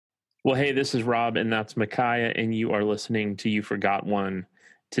Well, hey, this is Rob, and that's Micaiah, and you are listening to You Forgot One.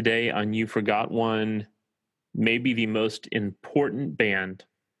 Today on You Forgot One, maybe the most important band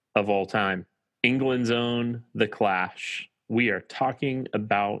of all time, England's own The Clash. We are talking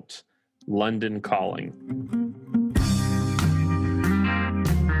about London Calling.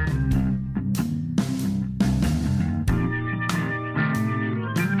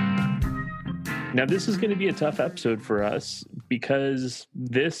 Now, this is going to be a tough episode for us because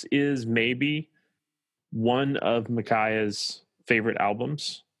this is maybe one of Micaiah's favorite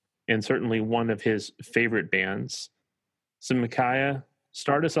albums and certainly one of his favorite bands. So, Micaiah,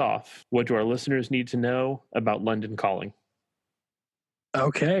 start us off. What do our listeners need to know about London Calling?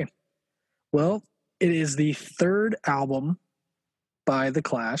 Okay. Well, it is the third album by The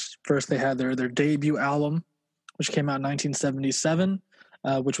Clash. First, they had their debut album, which came out in 1977,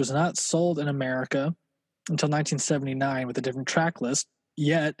 which was not sold in America until 1979 with a different track list,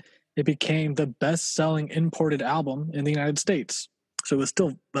 yet it became the best-selling imported album in the United States. So it was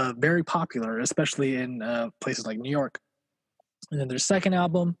still very popular, especially in places like New York. And then their second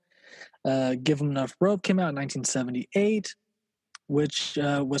album, Give 'Em Enough Rope, came out in 1978, which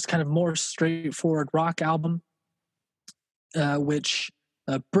was kind of more straightforward rock album, which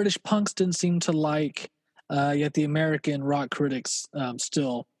British punks didn't seem to like, yet the American rock critics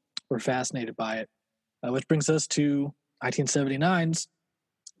still were fascinated by it. Which brings us to 1979's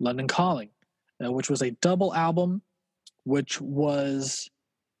London Calling, which was a double album, which was,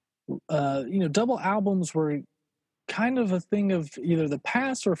 double albums were kind of a thing of either the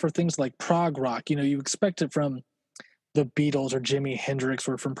past or for things like prog rock. You expect it from the Beatles or Jimi Hendrix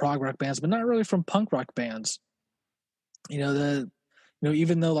or from prog rock bands, but not really from punk rock bands. Even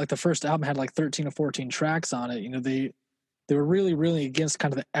though like the first album had like 13 or 14 tracks on it, they were really, really against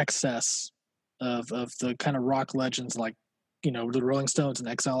kind of the excess of the kind of rock legends like, the Rolling Stones and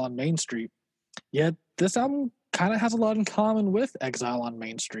Exile on Main Street. Yet this album kind of has a lot in common with Exile on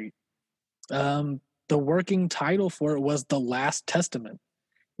Main Street. The working title for it was The Last Testament.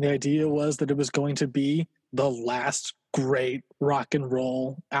 The idea was that it was going to be the last great rock and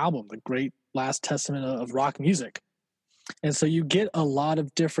roll album, the great last testament of rock music. And so you get a lot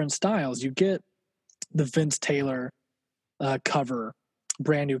of different styles. You get the Vince Taylor cover,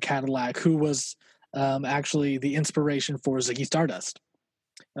 Brand New Cadillac, who was actually the inspiration for Ziggy Stardust.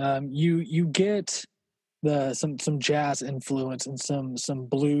 You get some jazz influence and some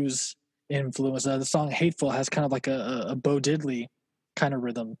blues influence. The song Hateful has kind of like a Bo Diddley kind of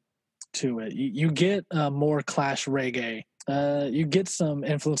rhythm to it. You get more Clash reggae. You get some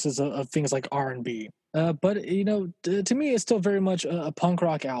influences of things like R&B. But to me, it's still very much a punk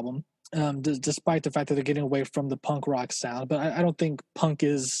rock album, despite the fact that they're getting away from the punk rock sound. But I don't think punk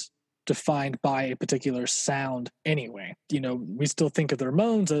is defined by a particular sound anyway. We still think of the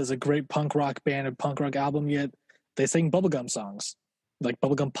Ramones as a great punk rock band and punk rock album, yet they sing bubblegum songs, like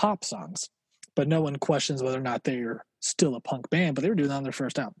bubblegum pop songs. But no one questions whether or not they're still a punk band, but they were doing that on their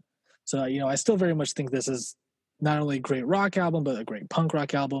first album. So, I still very much think this is not only a great rock album, but a great punk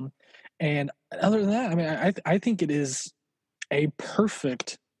rock album. And other than that, I mean, I think it is a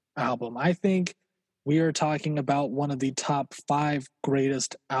perfect album. I think we are talking about one of the top 5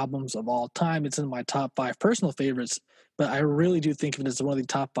 greatest albums of all time. It's in my top 5 personal favorites, but I really do think of it as one of the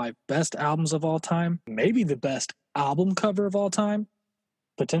top 5 best albums of all time. Maybe the best album cover of all time.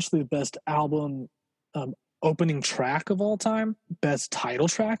 Potentially the best album opening track of all time, best title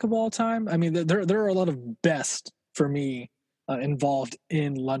track of all time. I mean, there are a lot of best for me involved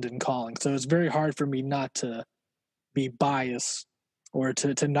in London Calling. So it's very hard for me not to be biased or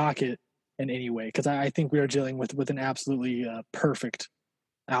to knock it in any way, because I think we are dealing with an absolutely perfect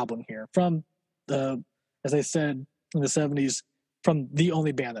album here from as I said, in the 70s, from the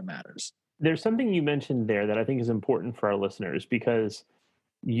only band that matters. There's something you mentioned there that I think is important for our listeners, because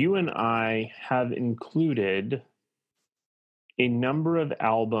you and I have included a number of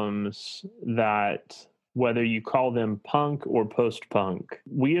albums that, whether you call them punk or post-punk,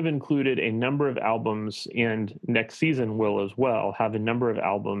 we have included a number of albums, and next season will as well, have a number of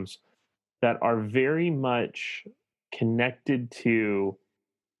albums that are very much connected to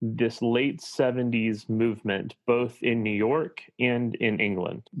this late 70s movement, both in New York and in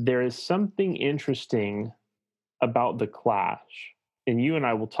England. There is something interesting about The Clash, and you and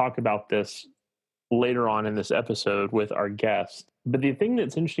I will talk about this later on in this episode with our guest. But the thing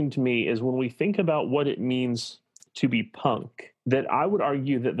that's interesting to me is when we think about what it means to be punk, that I would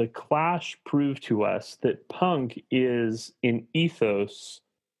argue that The Clash proved to us that punk is an ethos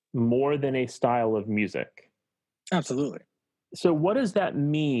more than a style of music. Absolutely. So what does that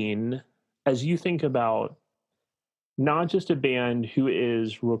mean as you think about not just a band who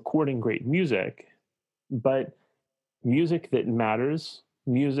is recording great music, but music that matters,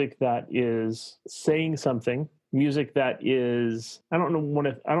 music that is saying something, music that is, I don't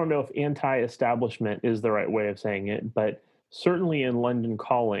know if anti-establishment is the right way of saying it, but certainly in London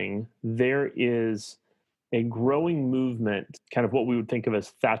Calling, there is a growing movement, kind of what we would think of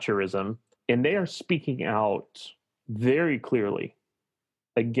as Thatcherism, and they are speaking out very clearly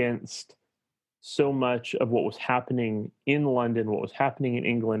against so much of what was happening in London, what was happening in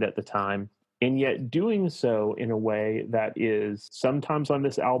England at the time, and yet doing so in a way that is sometimes on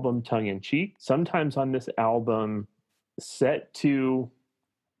this album tongue in cheek, sometimes on this album set to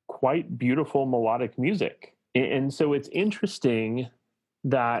quite beautiful melodic music. And so it's interesting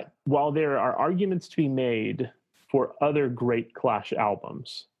that while there are arguments to be made for other great Clash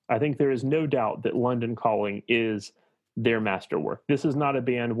albums, I think there is no doubt that London Calling is their masterwork. This is not a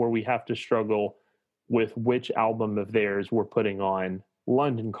band where we have to struggle with which album of theirs we're putting on.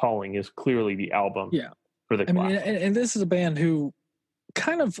 London Calling is clearly the album for the Clash. I mean, and this is a band who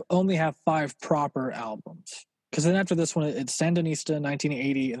kind of only have 5 proper albums. Because then after this one, it's Sandinista in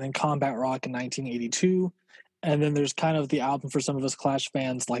 1980, and then Combat Rock in 1982. And then there's kind of the album for some of us Clash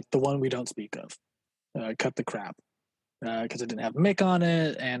fans, like the one we don't speak of, Cut the Crap. Because it didn't have Mick on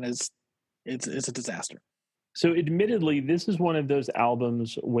it, and it's a disaster. So admittedly, this is one of those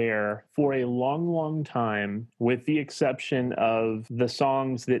albums where for a long, long time, with the exception of the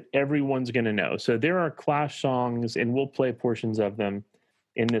songs that everyone's going to know. So there are Clash songs, and we'll play portions of them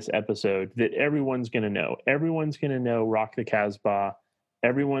in this episode, that everyone's going to know. Everyone's going to know Rock the Casbah.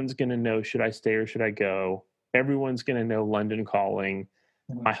 Everyone's going to know Should I Stay or Should I Go? Everyone's going to know London Calling.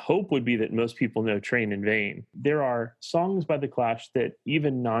 My hope would be that most people know Train in Vain. There are songs by The Clash that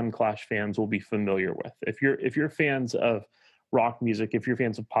even non-Clash fans will be familiar with. If you're fans of rock music, if you're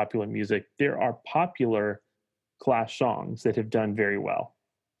fans of popular music, there are popular Clash songs that have done very well.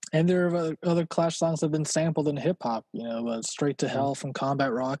 And there are other Clash songs that have been sampled in hip-hop. Straight to Hell from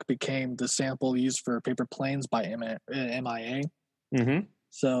Combat Rock became the sample used for Paper Planes by MIA. Mm-hmm.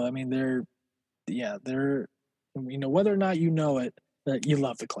 So, I mean, they're whether or not you know it, you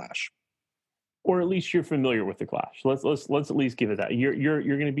love The Clash, or at least you're familiar with The Clash. Let's at least give it that. You're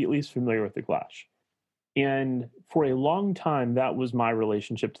going to be at least familiar with The Clash. And for a long time, that was my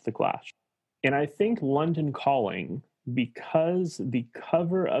relationship to The Clash. And I think London Calling, because the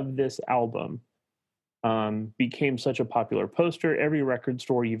cover of this album became such a popular poster. Every record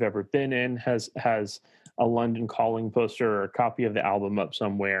store you've ever been in has a London Calling poster or a copy of the album up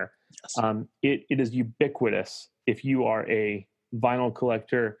somewhere. Yes. It is ubiquitous if you are a vinyl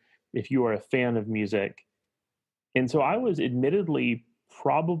collector, if you are a fan of music. And so I was admittedly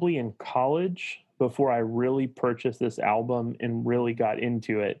probably in college before I really purchased this album and really got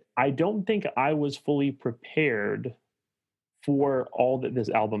into it. I don't think I was fully prepared for all that this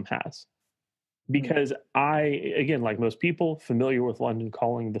album has. Because I, again, like most people, familiar with London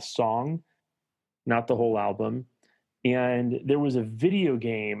Calling, the song, not the whole album. And there was a video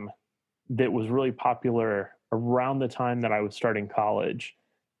game that was really popular around the time that I was starting college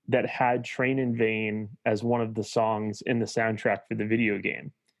that had Train in Vain as one of the songs in the soundtrack for the video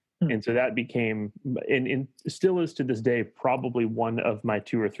game. And so that became, and still is to this day, probably one of my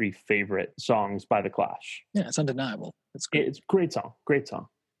 2 or 3 favorite songs by The Clash. Yeah, it's undeniable. It's great. It's a great song, great song.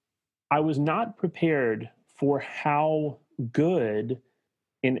 I was not prepared for how good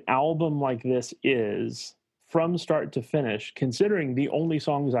an album like this is from start to finish, considering the only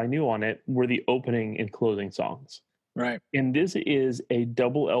songs I knew on it were the opening and closing songs. Right. And this is a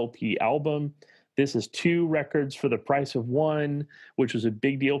double LP album. This is 2 records for the price of 1, which was a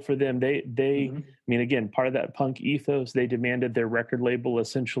big deal for them. They I mean, again, part of that punk ethos, they demanded their record label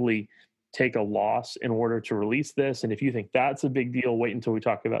essentially take a loss in order to release this. And if you think that's a big deal, wait until we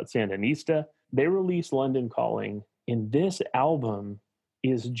talk about Sandinista. They released London Calling, and this album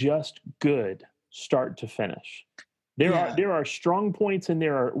is just good start to finish. There are strong points and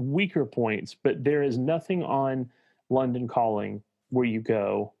there are weaker points, but there is nothing on London Calling where you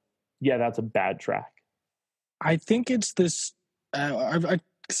go, yeah, that's a bad track. I think it's this. I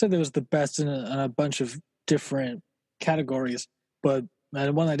said it was the best in a bunch of different categories, but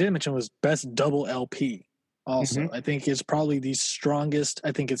the one I didn't mention was best double LP. Also, I think it's probably the strongest.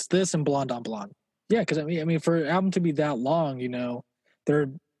 I think it's this and Blonde on Blonde. Yeah, because I mean, for an album to be that long, there are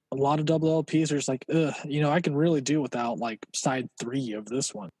a lot of double LPs. Are just like, I can really do without like side 3 of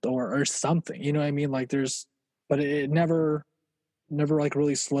this one or something. You know what I mean? Like but it never like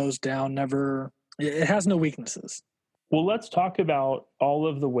really slows down. It has no weaknesses. Well, let's talk about all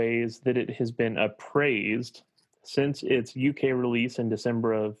of the ways that it has been appraised since its UK release in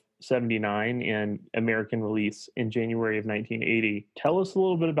December of 1979 and American release in January of 1980. Tell us a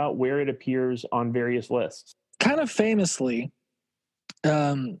little bit about where it appears on various lists. Kind of famously,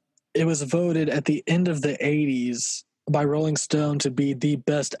 it was voted at the end of the 80s by Rolling Stone to be the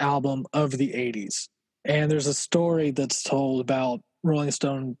best album of the 80s. And there's a story that's told about Rolling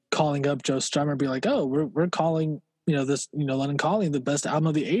Stone calling up Joe Strummer and be like, oh, we're calling, this, London Calling the best album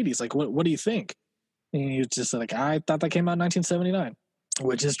of the 80s. Like, what do you think? And he was just like, I thought that came out in 1979,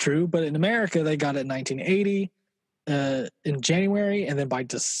 which is true. But in America, they got it in 1980 in January. And then by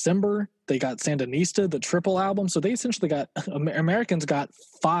December, they got Sandinista, the triple album. So they essentially got, Americans got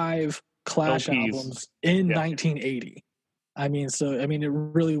 5 Clash LPs. albums in 1980. It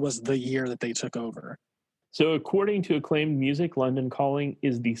really was the year that they took over. So according to Acclaimed Music, London Calling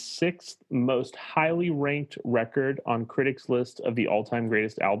is the 6th most highly ranked record on critics' list of the all-time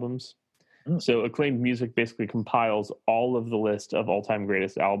greatest albums. So Acclaimed Music basically compiles all of the list of all-time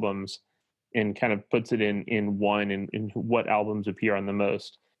greatest albums and kind of puts it in one in what albums appear on the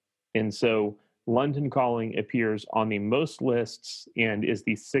most. And so London Calling appears on the most lists and is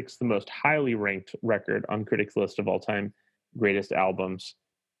the 6th most highly ranked record on critics' list of all-time greatest albums.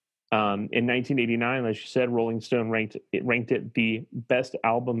 In 1989, as you said, Rolling Stone ranked it the best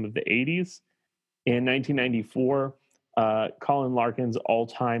album of the 80s. In 1994, Colin Larkin's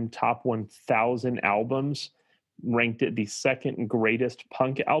all-time top 1,000 albums ranked it the 2nd greatest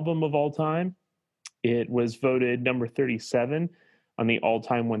punk album of all time. It was voted number 37 on the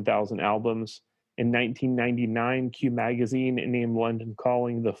all-time 1,000 albums. In 1999, Q Magazine named London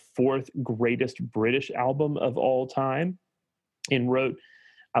Calling the 4th greatest British album of all time and wrote,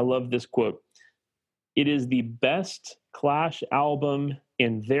 I love this quote, "It is the best Clash album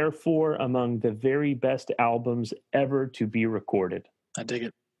and therefore among the very best albums ever to be recorded." I dig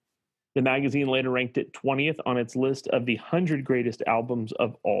it. The magazine later ranked it 20th on its list of the 100 greatest albums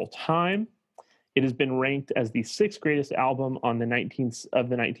of all time. It has been ranked as the 6th greatest album on the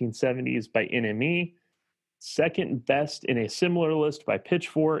 1970s by NME, 2nd best in a similar list by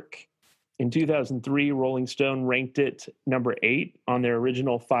Pitchfork. In 2003, Rolling Stone ranked it number 8 on their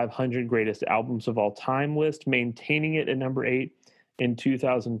original 500 greatest albums of all time list, maintaining it at number 8 in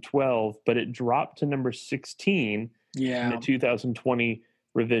 2012, but it dropped to number 16 in the 2020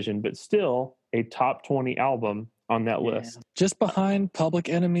 revision, but still a top 20 album on that list. Just behind Public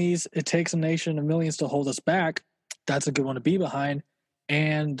Enemy's It Takes a Nation of Millions to Hold Us Back. That's a good one to be behind.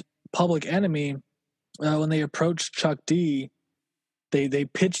 And Public Enemy, when they approached Chuck D, they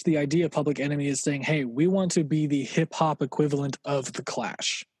pitched the idea of Public Enemy as saying, hey, we want to be the hip-hop equivalent of The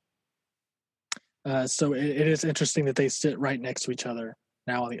Clash. So it is interesting that they sit right next to each other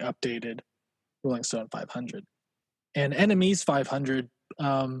now on the updated Rolling Stone 500. And Enemy's 500,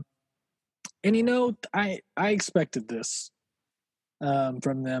 and I expected this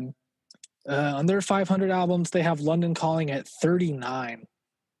from them. On their 500 albums, they have London Calling at 39.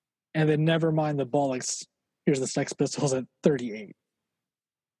 And then Nevermind the Bollocks, here's the Sex Pistols at 38.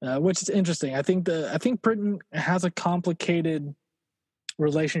 Which is interesting. I think Britain has a complicated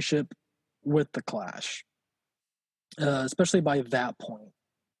relationship with the Clash, especially by that point.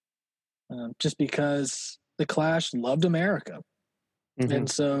 Just because the Clash loved America, and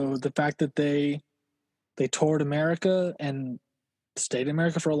so the fact that they toured America and stayed in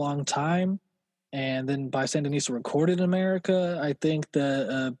America for a long time, and then by Sandinista recorded in America, I think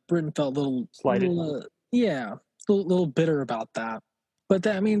that Britain felt a little slighted, a little bitter about that. But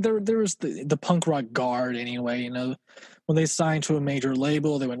there was the punk rock guard anyway. When they signed to a major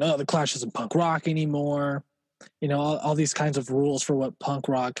label, they went, "Oh, the Clash isn't punk rock anymore." All these kinds of rules for what punk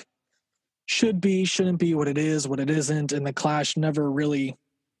rock should be, shouldn't be, what it is, what it isn't, and the Clash never really,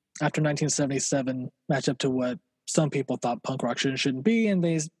 after 1977, matched up to what some people thought punk rock should and shouldn't be, and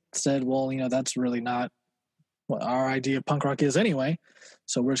they said, "Well, that's really not what our idea of punk rock is anyway.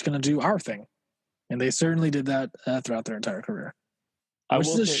 So we're just going to do our thing," and they certainly did that throughout their entire career. Which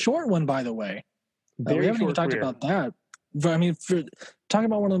is a short one, by the way. We haven't even talked about that. But, for talking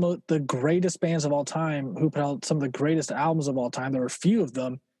about one of the greatest bands of all time who put out some of the greatest albums of all time, there were a few of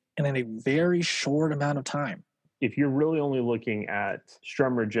them, and in a very short amount of time. If you're really only looking at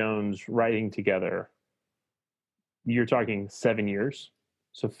Strummer Jones writing together, you're talking 7 years.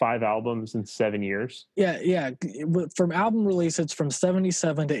 So 5 albums in 7 years. Yeah. From album release, it's from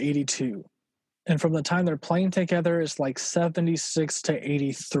 77 to 82. And from the time they're playing together, it's like 76 to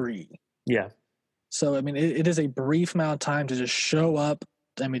 83. Yeah. So, it is a brief amount of time to just show up.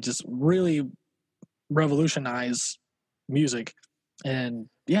 Just really revolutionize music. And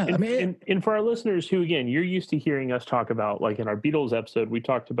yeah, and for our listeners who, again, you're used to hearing us talk about, like in our Beatles episode, we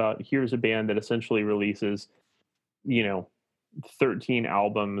talked about here's a band that essentially releases, 13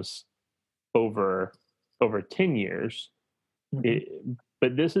 albums over 10 years.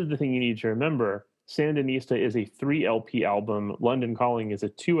 But this is the thing you need to remember. Sandinista is a 3 LP album. London Calling is a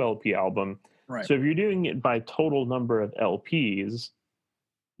 2 LP album. Right. So if you're doing it by total number of LPs,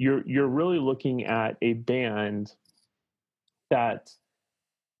 you're really looking at a band that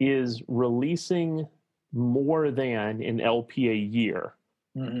is releasing more than an LP a year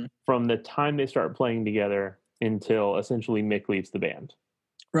from the time they start playing together until essentially Mick leaves the band.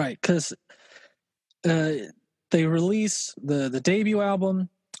 Right, because they release the debut album,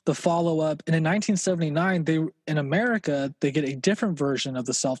 the follow-up, and in 1979, in America, they get a different version of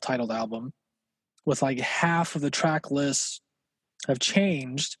the self-titled album with like half of the track lists have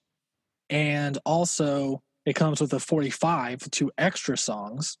changed, and also it comes with a 45, 2 extra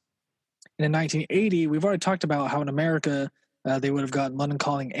songs. And in 1980, we've already talked about how in America they would have gotten London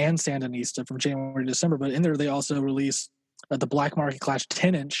Calling and Sandinista from January to December, but in there they also released the Black Market Clash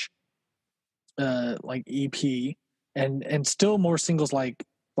 10-inch like EP, and still more singles like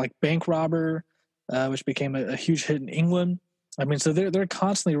Bank Robber, which became a huge hit in England. I mean, so they're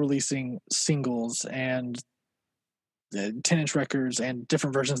constantly releasing singles and 10-inch records and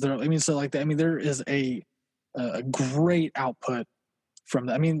different versions. There, I mean, so like that. I mean, there is a great output from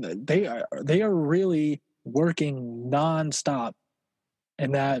that. I mean, they are really working nonstop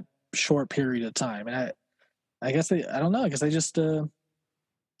in that short period of time, and I guess I don't know. I guess they just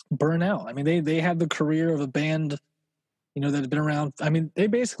burn out. I mean, they had the career of a band, that had been around. I mean, they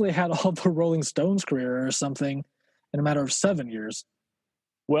basically had all the Rolling Stones career or something in a matter of 7 years.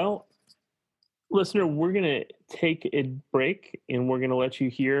 Well, listener, we're going to take a break and we're going to let you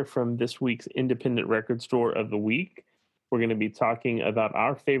hear from this week's Independent Record Store of the Week. We're going to be talking about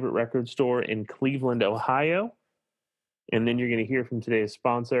our favorite record store in Cleveland, Ohio. And then you're going to hear from today's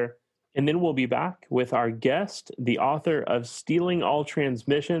sponsor. And then we'll be back with our guest, the author of Stealing All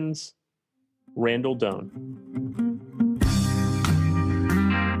Transmissions, Randal Doane.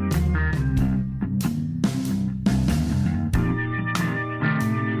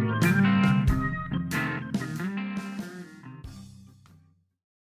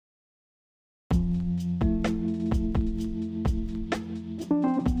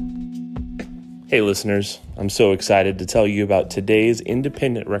 Hey listeners, I'm so excited to tell you about today's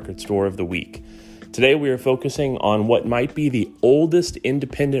Independent Record Store of the Week. Today we are focusing on what might be the oldest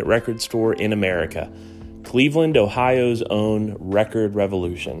independent record store in America, Cleveland, Ohio's own Record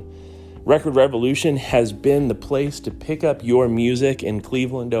Revolution. Record Revolution has been the place to pick up your music in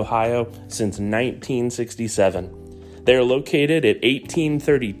Cleveland, Ohio since 1967. They are located at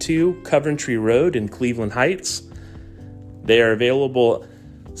 1832 Coventry Road in Cleveland Heights. They are available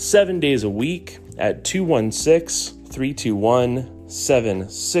 7 days a week at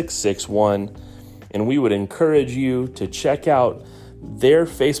 216-321-7661. And we would encourage you to check out their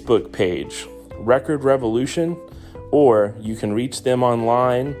Facebook page, Record Revolution, or you can reach them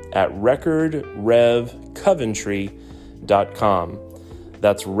online at recordrevcoventry.com.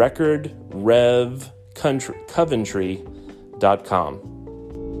 That's recordrevcoventry.com.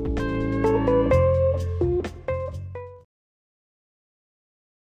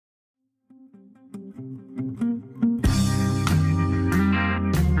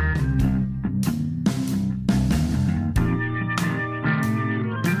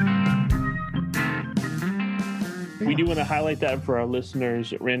 We do want to highlight that for our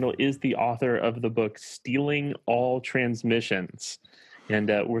listeners. Randal is the author of the book Stealing All Transmissions.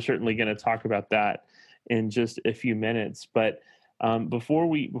 And we're certainly going to talk about that in just a few minutes. But before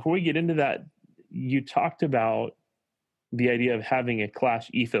we get into that, you talked about the idea of having a Clash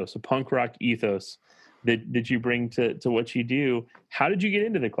ethos, a punk rock ethos that you bring to what you do. How did you get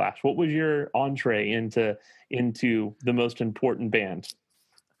into the Clash? What was your entree into the most important band?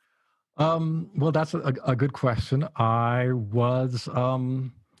 Well, that's a good question. I was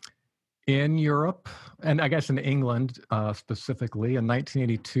in Europe, and I guess in England specifically, in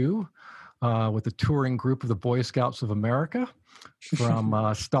 1982 with a touring group of the Boy Scouts of America from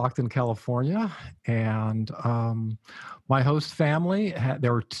Stockton, California. And my host family,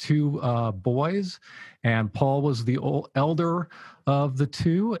 there were 2 boys, and Paul was the elder of the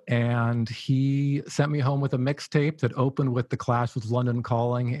 2, and he sent me home with a mixtape that opened with The Clash with London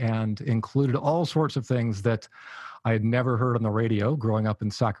Calling and included all sorts of things that I had never heard on the radio growing up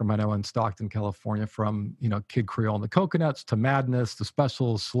in Sacramento and Stockton, California, from, Kid Creole and the Coconuts to Madness, the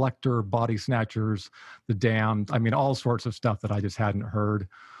Specials, Selector, Body Snatchers, The Damned. I mean, all sorts of stuff that I just hadn't heard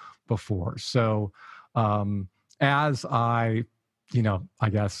before. So as I I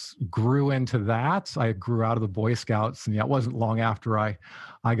guess grew into that. I grew out of the Boy Scouts, and it wasn't long after I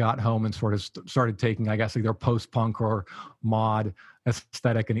got home and sort of started taking, I guess, either post-punk or mod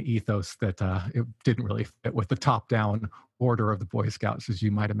aesthetic and ethos that it didn't really fit with the top-down order of the Boy Scouts, as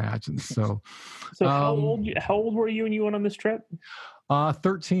you might imagine. So how old were you when you went on this trip?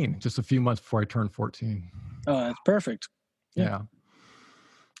 13, just a few months before I turned 14. Oh, that's perfect. Yeah.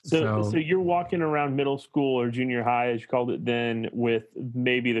 So you're walking around middle school or junior high, as you called it then, with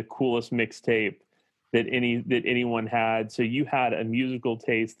maybe the coolest mixtape that anyone had. So you had a musical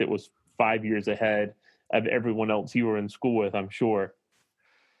taste that was 5 years ahead of everyone else you were in school with, I'm sure.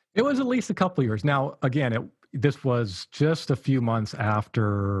 It was at least a couple of years. Now, again, this was just a few months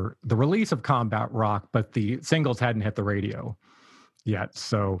after the release of Combat Rock, but the singles hadn't hit the radio yet.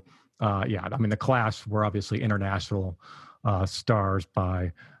 So, the Clash were obviously international stars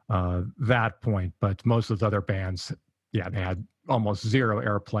by that point, but most of those other bands, they had almost zero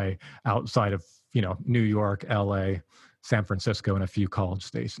airplay outside of, New York, LA, San Francisco, and a few college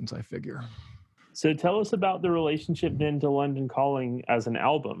stations, I figure. So tell us about the relationship then to London Calling as an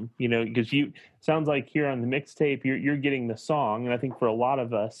album, because sounds like here on the mixtape, you're getting the song. And I think for a lot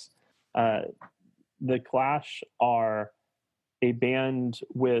of us, the Clash are a band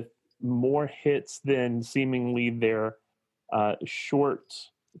with more hits than seemingly their short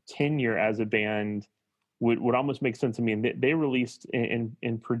tenure as a band would almost make sense to me. And they released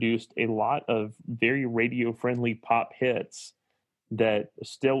and produced a lot of very radio friendly pop hits that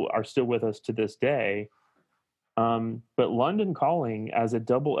are still with us to this day. But London Calling as a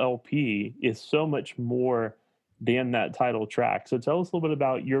double LP is so much more than that title track. So tell us a little bit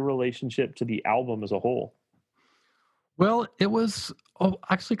about your relationship to the album as a whole. Well, it was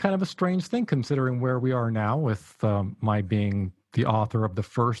actually kind of a strange thing considering where we are now with my being the author of the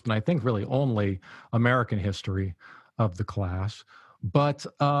first and I think really only American history of the Clash. But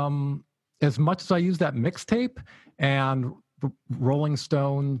as much as I use that mixtape and Rolling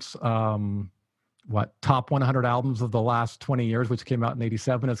Stone's top 100 albums of the last 20 years, which came out in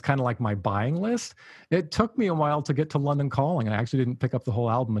 87, it's kind of like my buying list. It took me a while to get to London Calling. I actually didn't pick up the whole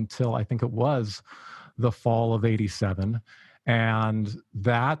album until I think it was the fall of 87. And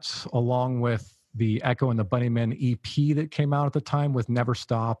that, along with the Echo and the Bunnymen EP that came out at the time with Never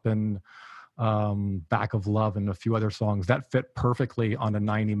Stop and Back of Love and a few other songs, that fit perfectly on a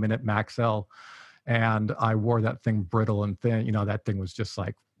 90-minute Maxell. And I wore that thing brittle and thin. That thing was just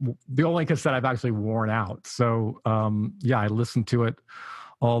like the only cassette I've actually worn out. So, I listened to it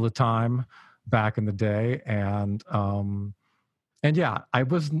all the time back in the day.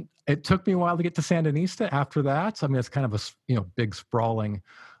 It took me a while to get to Sandinista after that. I mean, it's kind of a, big sprawling,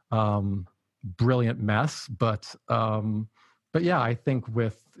 brilliant mess. But I think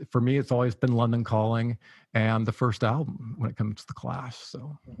for me, it's always been London Calling and the first album when it comes to the Clash.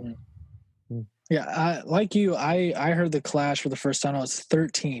 So. Mm-hmm. Yeah, like you, I heard the Clash for the first time I was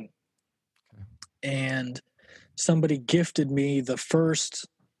 13. Okay. And somebody gifted me the first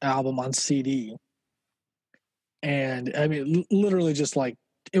album on CD. And I mean, literally just like,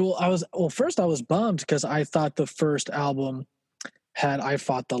 first I was bummed because I thought the first album had I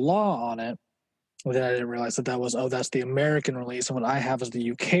Fought the Law on it. But then I didn't realize that's the American release. And what I have is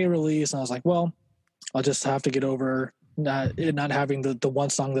the UK release. And I was like, well, I'll just have to get over not having the one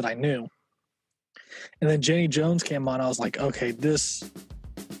song that I knew. And then Jenny Jones came on. I was like, okay, this,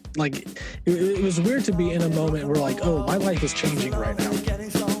 like, it was weird to be in a moment where like, oh, my life is changing right now.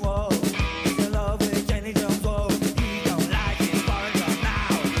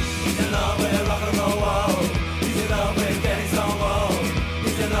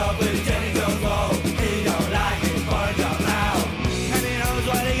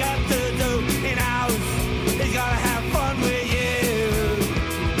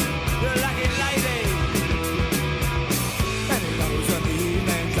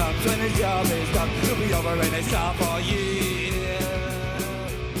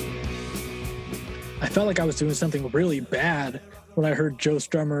 I felt like I was doing something really bad when I heard Joe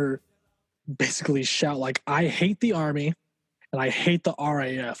Strummer basically shout like, I hate the Army and I hate the RAF.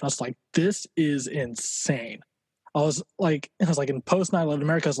 And I was like, this is insane. I was like in post 9/11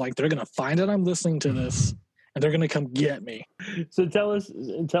 America, I was like, they're going to find out I'm listening to this and they're going to come get me. So tell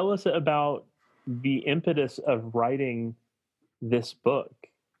us about the impetus of writing this book.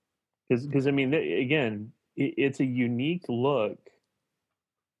 Because I mean, again, it's a unique look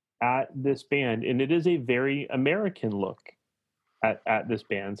at this band, and it is a very American look at this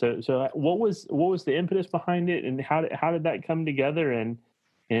band. So what was the impetus behind it, and how did that come together, and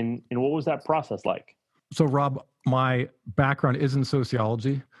what was that process like? So Rob, my background is in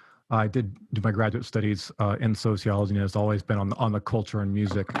sociology. I did do my graduate studies in sociology, and it's always been on the culture and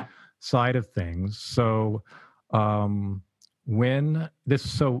music side of things. So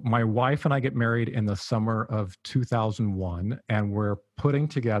so my wife and I get married in the summer of 2001, and we're putting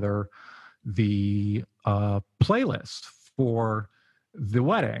together the playlist for the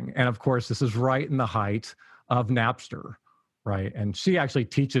wedding. And of course, this is right in the height of Napster, right? And she actually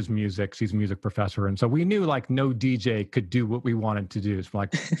teaches music. She's a music professor. And so we knew like no DJ could do what we wanted to do. So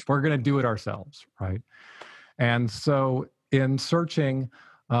like, we're going to do it ourselves, right? And so in searching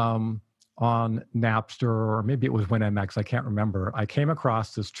on Napster, or maybe it was WinMX, I can't remember, I came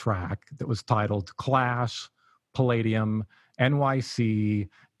across this track that was titled Clash, Palladium, NYC,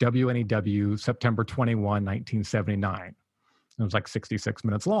 WNEW, September 21, 1979. It was like 66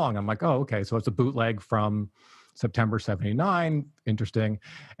 minutes long. I'm like, oh, okay. So it's a bootleg from September 79. Interesting.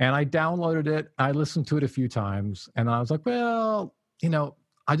 And I downloaded it. I listened to it a few times. And I was like, well,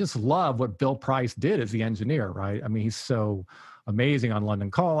 I just love what Bill Price did as the engineer, right? I mean, he's so amazing on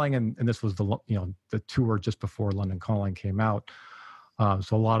London Calling. And this was the tour just before London Calling came out.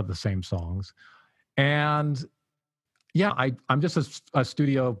 So a lot of the same songs. And yeah, I'm just a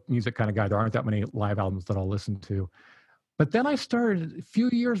studio music kind of guy. There aren't that many live albums that I'll listen to. But then a few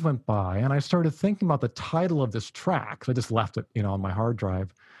years went by, and I started thinking about the title of this track. So I just left it, on my hard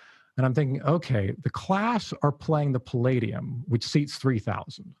drive. And I'm thinking, okay, the Clash are playing the Palladium, which seats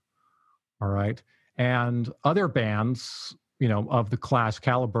 3,000. All right. And other bands, of the Clash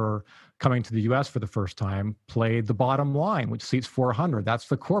caliber coming to the US for the first time played the Bottom Line, which seats 400. That's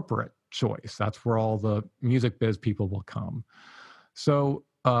the corporate choice. That's where all the music biz people will come. So,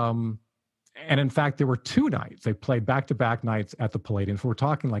 and in fact, there were 2 nights. They played back-to-back nights at the Palladium. So we're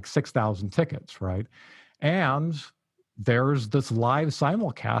talking like 6,000 tickets, right? And there's this live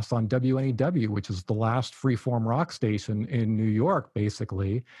simulcast on WNEW, which is the last freeform rock station in New York,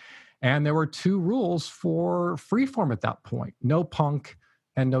 basically. And there were 2 rules for freeform at that point: no punk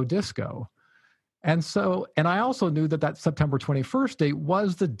and no disco. And I also knew that September 21st date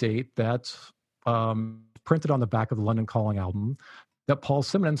was the date that printed on the back of the London Calling album, that Paul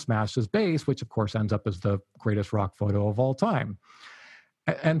Simonon smashed his bass, which of course ends up as the greatest rock photo of all time.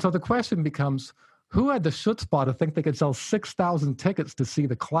 And so the question becomes, who had the chutzpah to think they could sell 6,000 tickets to see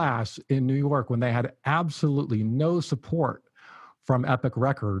the Clash in New York when they had absolutely no support from Epic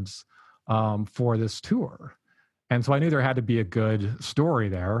Records for this tour? And so I knew there had to be a good story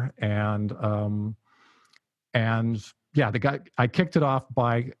there. And yeah, I kicked it off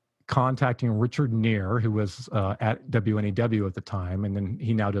by contacting Richard Neer, who was at WNEW at the time, and then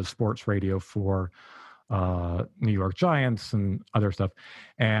he now does sports radio for New York Giants and other stuff.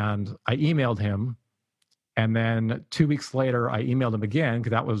 And I emailed him, and then 2 weeks later, I emailed him again,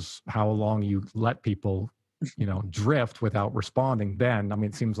 because that was how long you let people, drift without responding then. I mean,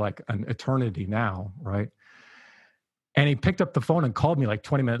 it seems like an eternity now, right? And he picked up the phone and called me like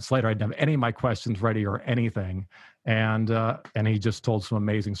 20 minutes later. I didn't have any of my questions ready or anything. And he just told some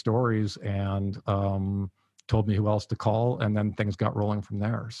amazing stories and told me who else to call. And then things got rolling from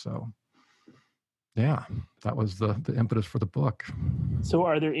there. So, yeah, that was the impetus for the book. So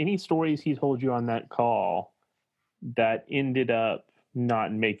are there any stories he told you on that call that ended up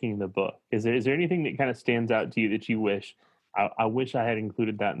not making the book? Is there anything that kind of stands out to you that you wish, I wish I had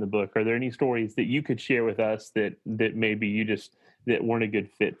included that in the book? Are there any stories that you could share with us that maybe that weren't a good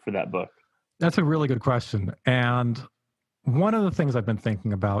fit for that book? That's a really good question. And one of the things I've been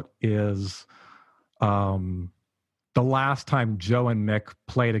thinking about is the last time Joe and Mick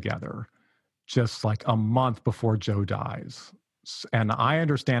play together, just like a month before Joe dies. And I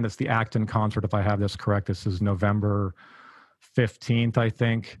understand it's the Acton concert, if I have this correct. This is November 15th, I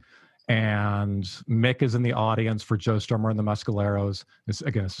think. And Mick is in the audience for Joe Strummer and the Mescaleros. This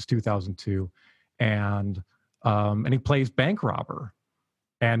is 2002. And he plays bank robber.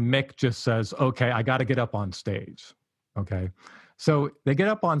 And Mick just says, okay, I got to get up on stage. Okay. So they get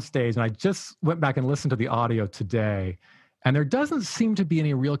up on stage, and I just went back and listened to the audio today, and there doesn't seem to be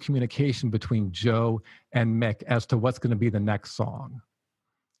any real communication between Joe and Mick as to what's going to be the next song.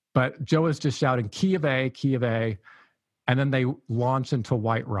 But Joe is just shouting, key of A, key of A. And then they launch into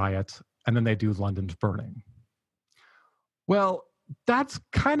White Riot, and then they do London's Burning. Well, that's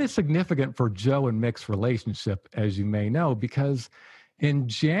kind of significant for Joe and Mick's relationship, as you may know, because in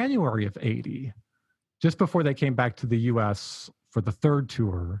January of 80, just before they came back to the US for the 3rd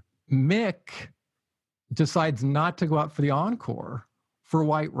tour, Mick decides not to go out for the encore for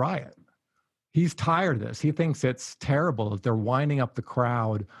White Riot. He's tired of this. He thinks it's terrible that they're winding up the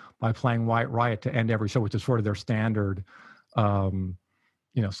crowd by playing White Riot to end every show, which is sort of their standard,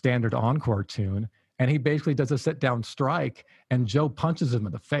 standard encore tune. and he basically does a sit-down strike, and Joe punches him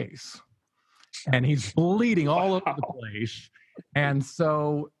in the face. And he's bleeding all over the place. And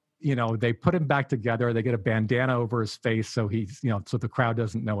so, they put him back together. They get a bandana over his face so he's, so the crowd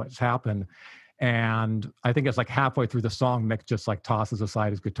doesn't know what's happened. And I think it's like halfway through the song, Mick just like tosses aside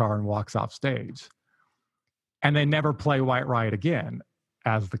his guitar and walks off stage. And they never play White Riot again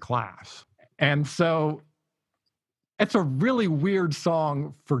as the Clash. And so it's a really weird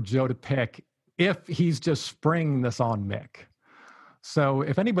song for Joe to pick if he's just springing this on Mick. So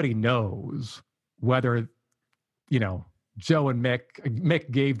if anybody knows whether, Joe and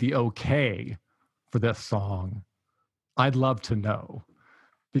Mick gave the okay for this song, I'd love to know.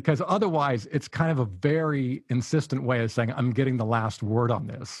 Because otherwise, it's kind of a very insistent way of saying, I'm getting the last word on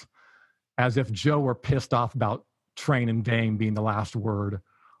this. As if Joe were pissed off about Train and Dame being the last word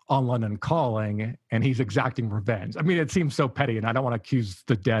on London Calling, and he's exacting revenge. I mean, it seems so petty, and I don't want to accuse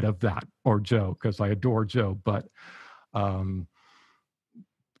the dead of that, or Joe, because I adore Joe. But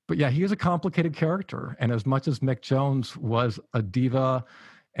yeah, he is a complicated character. And as much as Mick Jones was a diva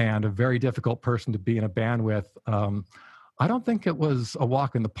and a very difficult person to be in a band with, I don't think it was a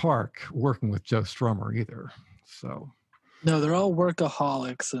walk in the park working with Joe Strummer either. So, no, they're all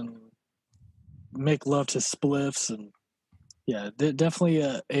workaholics, and Mick loved his spliffs, and yeah, definitely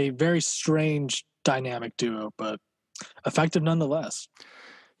a very strange dynamic duo, but effective nonetheless.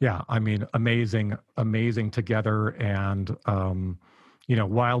 Yeah, I mean, amazing together. And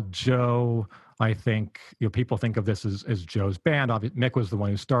while Joe, I think people think of this as Joe's band. Obviously, Mick was the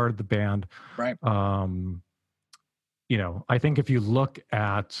one who started the band, right? I think if you look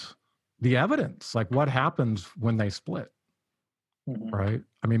at the evidence, like what happens when they split, right?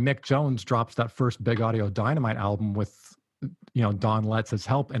 I mean, Mick Jones drops that first Big Audio Dynamite album with, Don Letts'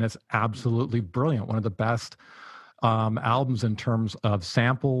 help, and it's absolutely brilliant. One of the best albums in terms of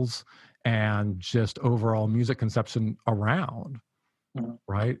samples and just overall music conception around,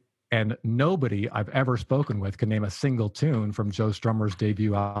 right? And nobody I've ever spoken with can name a single tune from Joe Strummer's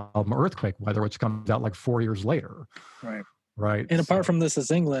debut album, Earthquake Weather, which comes out like 4 years later. Right. Right. And apart from This Is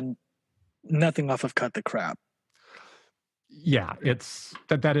England, nothing off of Cut the Crap. Yeah, it's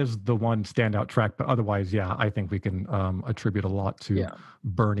that is the one standout track. But otherwise, yeah, I think we can attribute a lot to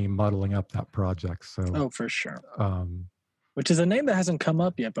Bernie muddling up that project. So, for sure. Which is a name that hasn't come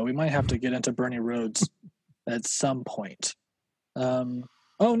up yet, but we might have to get into Bernie Rhodes at some point.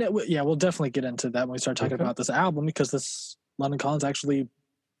 We'll definitely get into that when we start talking about this album, because this London Calling's actually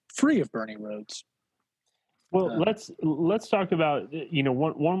free of Bernie Rhodes. Well, let's talk about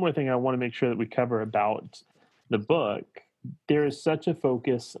one more thing I want to make sure that we cover about the book. There is such a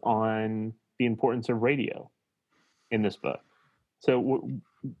focus on the importance of radio in this book. So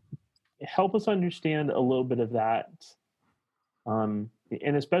help us understand a little bit of that. And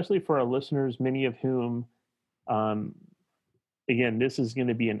especially for our listeners, many of whom, again, this is going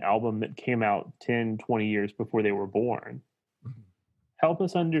to be an album that came out 10, 20 years before they were born. Help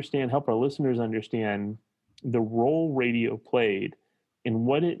our listeners understand the role radio played and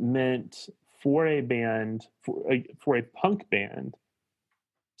what it meant for a band, for a punk band,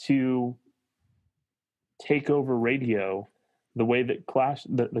 to take over radio the way that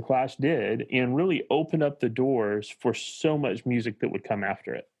the Clash did, and really open up the doors for so much music that would come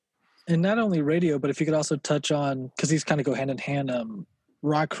after it. And not only radio, but if you could also touch on, because these kind of go hand in hand,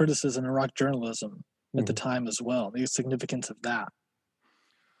 rock criticism and rock journalism at the time as well, the significance of that.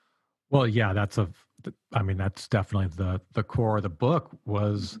 Well, yeah, that's definitely the core of the book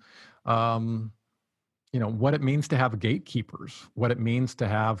was, what it means to have gatekeepers, what it means to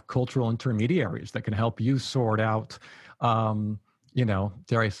have cultural intermediaries that can help you sort out,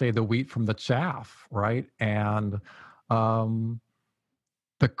 dare I say, the wheat from the chaff, right? And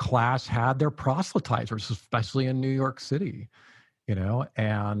the Clash had their proselytizers, especially in New York City,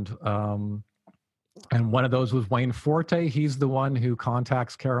 and one of those was Wayne Forte. He's the one who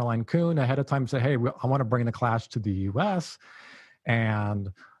contacts Caroline Coon ahead of time and say, hey, I want to bring the Clash to the U.S.,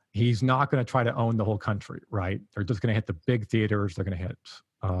 and he's not going to try to own the whole country, right? They're just going to hit the big theaters. They're going to hit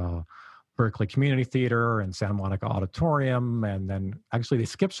Berkeley Community Theater and Santa Monica Auditorium, and then actually they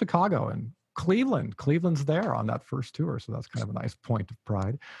skipped Chicago and Cleveland. Cleveland's there on that first tour, so that's kind of a nice point of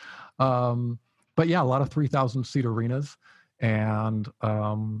pride. But yeah, a lot of 3,000-seat arenas, and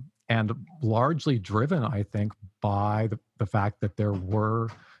largely driven, I think, by the fact that there were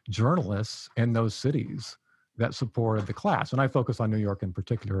journalists in those cities that supported the Clash. And I focus on New York in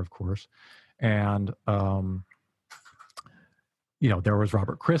particular, of course. And, there was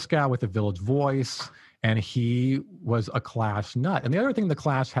Robert Christgau with the Village Voice, and he was a Clash nut. And the other thing the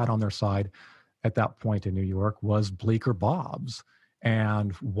Clash had on their side at that point in New York was Bleecker Bob's.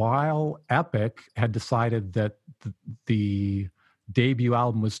 And while Epic had decided that the debut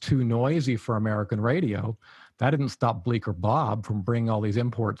album was too noisy for American radio, that didn't stop Bleecker Bob from bringing all these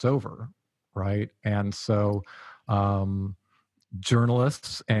imports over, right? And so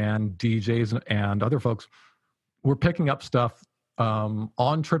journalists and DJs and other folks were picking up stuff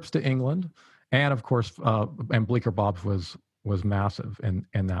on trips to England, and of course, and Bleecker Bob's was massive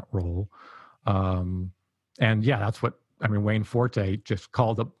in that role. And yeah, that's what I mean. Wayne Forte just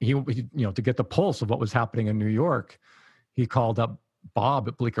called up, he to get the pulse of what was happening in New York. He called up Bob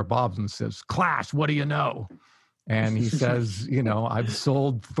at Bleecker Bob's and says, "Clash, what do you know?" And he says, "I've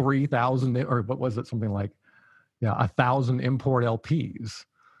sold 3,000 or what was it, something like 1,000 import LPs,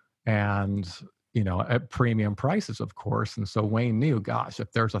 and at premium prices, of course." And so Wayne knew, gosh,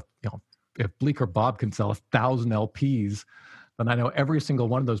 if there's if Bleecker Bob can sell 1,000 LPs, then I know every single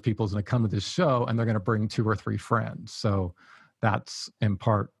one of those people is going to come to this show and they're going to bring 2 or 3 friends. So that's in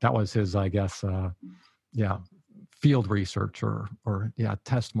part, that was his, I guess, field research or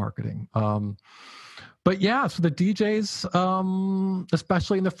test marketing. But yeah, so the DJs,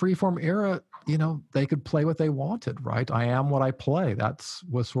 especially in the freeform era, they could play what they wanted, right? I am what I play.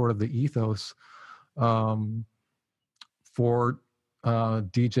 Was sort of the ethos for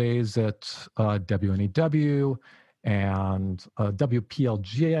DJs at WNEW and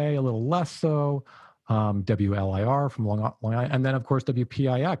WPLGA, a little less so, WLIR from Long Island, and then of course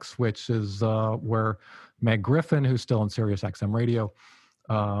WPIX, which is where Meg Griffin, who's still on Sirius XM radio,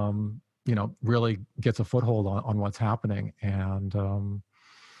 really gets a foothold on what's happening. And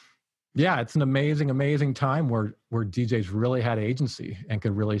it's an amazing time where DJs really had agency and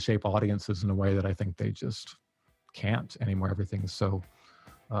could really shape audiences in a way that I think they just can't anymore. Everything's so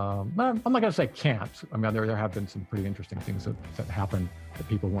I'm not going to say can't. I mean, there have been some pretty interesting things that happened that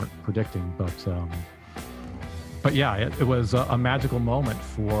people weren't predicting, but yeah, it was a magical moment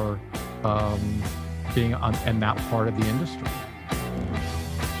for being in that part of the industry.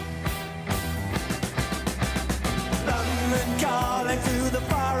 London calling to the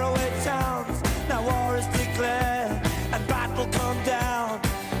faraway towns. Now war is declared and battle come down.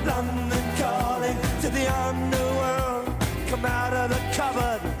 London calling to the underworld. Come out of the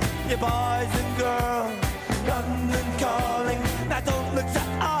cupboard, you boys and girls. London calling, now don't look to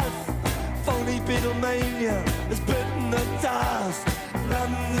us. Phony Beatlemania has bitten the dust.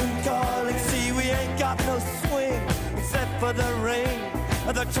 London calling, see we ain't got no swing except for the rain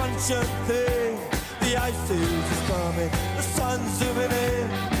and the crunch of thing. The ice age is coming, the sun's zooming in.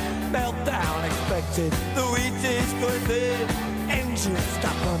 Meltdown expected, the wheat is going thin. Engines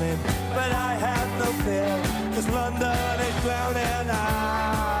stop running, but I have no fear, 'cause London is drowning and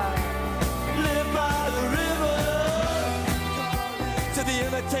I live by the river to the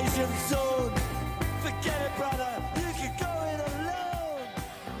imitation zone. Forget it, brother, you can go it alone.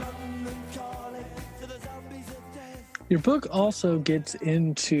 London calling to the zombies of death. Your book also gets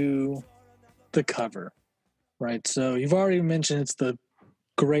into the cover, right? So you've already mentioned it's the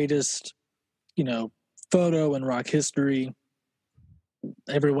greatest, photo in rock history.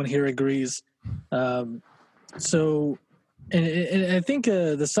 Everyone here agrees. So, and I think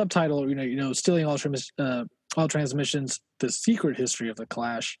the subtitle, Stealing All Transmissions, The Secret History of the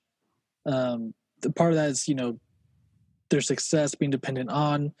Clash. The part of that is, their success being dependent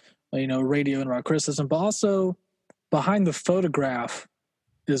on, radio and rock criticism, but also behind the photograph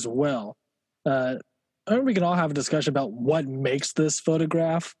as well. I think we can all have a discussion about what makes this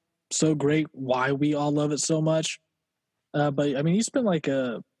photograph so great, why we all love it so much. But I mean, you spent like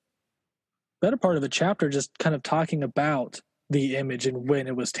a better part of a chapter just kind of talking about the image and when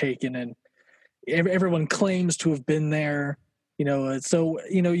it was taken, and everyone claims to have been there. So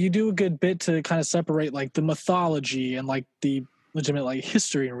you do a good bit to kind of separate like the mythology and like the legitimate like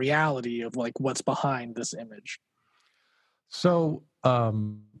history and reality of like what's behind this image. So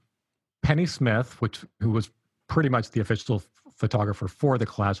Penny Smith, who was pretty much the official photographer for the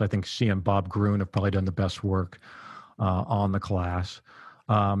Clash, I think she and Bob Gruen have probably done the best work on the Clash.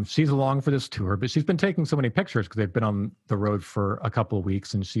 She's along for this tour, but she's been taking so many pictures because they've been on the road for a couple of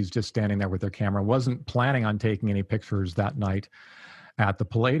weeks, and she's just standing there with her camera. Wasn't planning on taking any pictures that night at the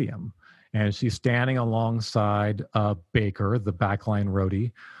Palladium. And she's standing alongside Baker, the backline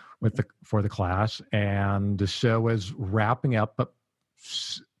roadie, for the Clash, and the show is wrapping up, but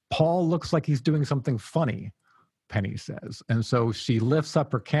Paul looks like he's doing something funny, Penny says. And so she lifts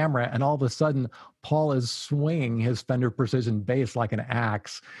up her camera, and all of a sudden, Paul is swinging his Fender Precision bass like an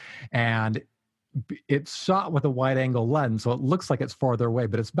axe, and it's shot with a wide-angle lens, so it looks like it's farther away,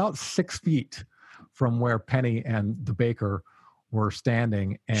 but it's about 6 feet from where Penny and the Baker were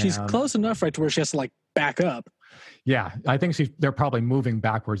standing. And she's close enough, right, to where she has to, like, back up. Yeah, I think they're probably moving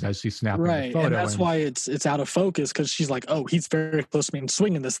backwards as she's snapping the photo. And that's why it's out of focus, because she's like, oh, he's very close to me and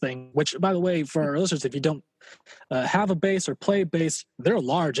swinging this thing, which, by the way, for our listeners, if you don't have a bass or play bass, they're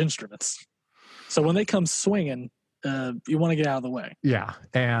large instruments. So when they come swinging, you want to get out of the way. Yeah,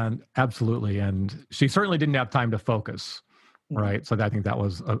 and absolutely. And she certainly didn't have time to focus, right? So I think that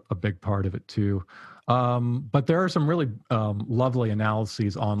was a big part of it too. But there are some really lovely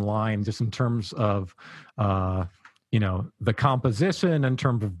analyses online just in terms of, the composition, in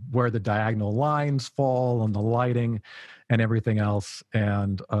terms of where the diagonal lines fall and the lighting and everything else.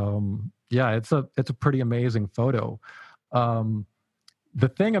 And it's a pretty amazing photo. The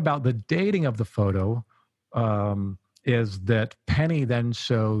thing about the dating of the photo is that Penny then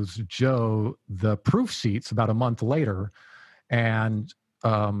shows Joe the proof sheets about a month later, and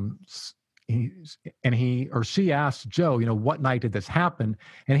he or she asks Joe, what night did this happen?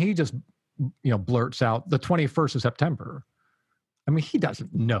 And he just, blurts out the 21st of September. I mean, he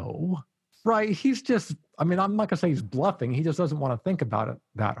doesn't know, right? He's just, I'm not going to say he's bluffing. He just doesn't want to think about it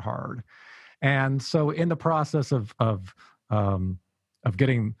that hard. And so in the process of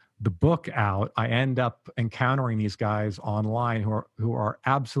getting the book out, I end up encountering these guys online who are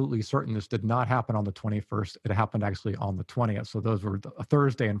absolutely certain this did not happen on the 21st. It happened actually on the 20th. So those were a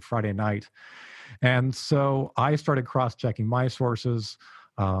Thursday and Friday night. And so I started cross-checking my sources.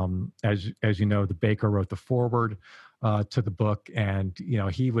 As you know, the Baker wrote the foreword to the book, and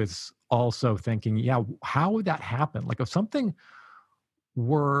he was also thinking, how would that happen? Like, if something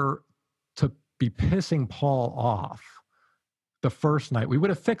were to be pissing Paul off the first night, we would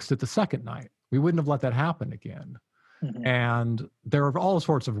have fixed it the second night. We wouldn't have let that happen again. Mm-hmm. And there are all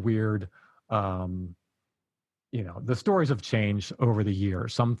sorts of weird, the stories have changed over the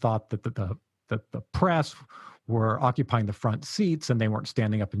years. Some thought that the press were occupying the front seats and they weren't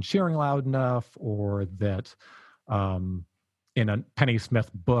standing up and cheering loud enough, or that in a Penny Smith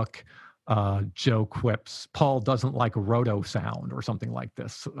book, Joe quips, Paul doesn't like roto sound or something like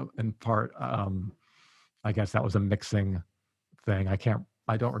this. In part, I guess that was a mixing thing. I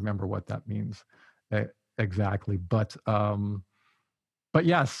don't remember what that means exactly, but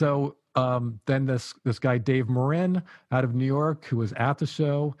yeah. So then this guy Dave Marin out of New York, who was at the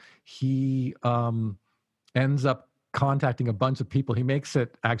show, he ends up contacting a bunch of people. He makes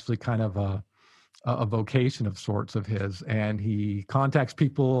it actually kind of a vocation of sorts of his, and he contacts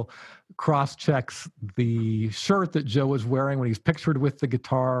people, cross-checks the shirt that Joe was wearing when he's pictured with the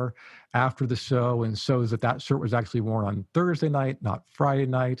guitar after the show, and shows that shirt was actually worn on Thursday night, not Friday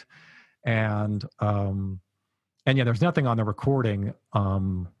night. And there's nothing on the recording,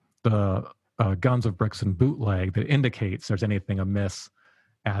 the Guns of Bricks and bootleg, that indicates there's anything amiss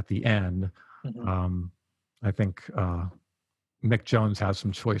at the end. Mm-hmm. I think Mick Jones has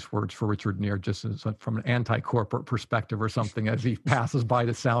some choice words for Richard Neer, just from an anti-corporate perspective or something, as he passes by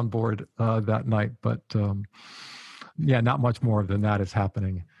the soundboard that night. But not much more than that is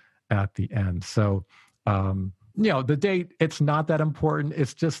happening at the end. So, the date, it's not that important.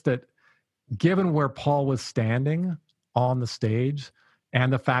 It's just that given where Paul was standing on the stage,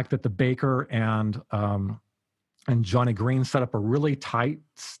 and the fact that the Baker and Johnny Green set up a really tight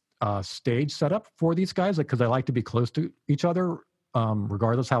stage setup for these guys, because they like to be close to each other,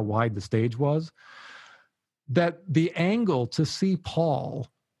 regardless how wide the stage was, that the angle to see Paul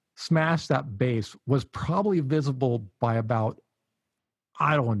smash that bass was probably visible by about,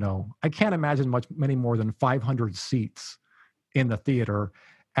 I don't know, I can't imagine many more than 500 seats in the theater,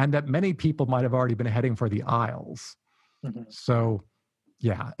 and that many people might have already been heading for the aisles. Mm-hmm. So,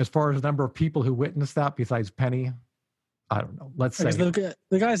 yeah, as far as the number of people who witnessed that, besides Penny, I don't know. Let's say the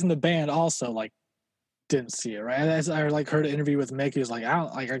guys in the band also didn't see it, right? As I heard an interview with Mick, he was like,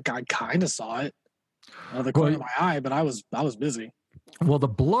 I kind of saw it out of the corner of my eye, but I was busy. Well, the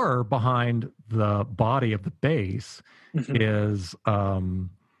blur behind the body of the bass is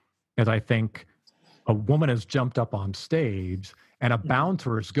I think a woman has jumped up on stage and a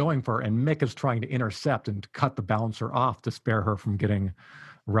bouncer is going for her, and Mick is trying to intercept and cut the bouncer off to spare her from getting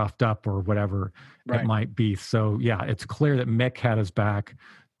roughed up or whatever it might be. So yeah, it's clear that Mick had his back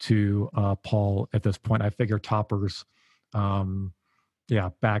to Paul at this point. I figure Topper's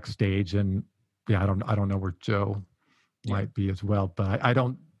backstage, and I don't know where Joe might be as well, but I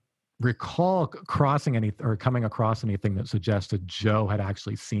don't recall coming across anything that suggested Joe had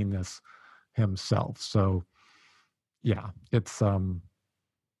actually seen this himself. So yeah, it's one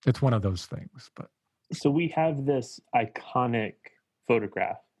of those things. But so we have this iconic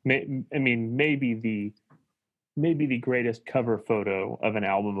photograph. Maybe the greatest cover photo of an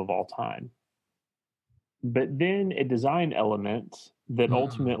album of all time. But then a design element that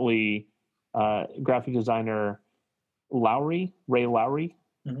ultimately graphic designer Ray Lowry,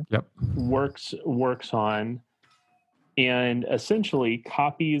 Yep. works on, and essentially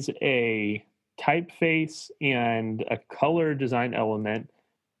copies a typeface and a color design element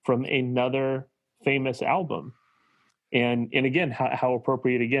from another famous album. And again, how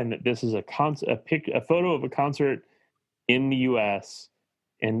appropriate again that this is a photo of a concert in the US,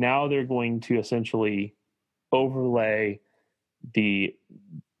 and now they're going to essentially overlay the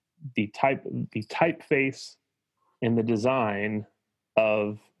typeface and the design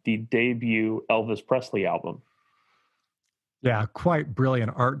of the debut Elvis Presley album. Yeah, quite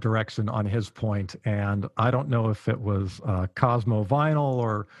brilliant art direction on his point. And I don't know if it was Cosmo Vinyl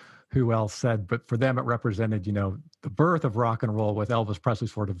or who else said, but for them it represented, the birth of rock and roll, with Elvis Presley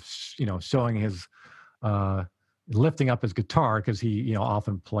sort of, showing his, lifting up his guitar, because he,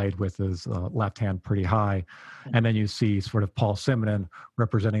 often played with his left hand pretty high. And then you see sort of Paul Simonon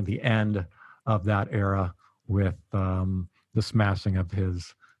representing the end of that era with the smashing of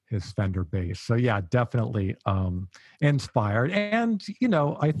his Fender bass. So yeah, definitely inspired. And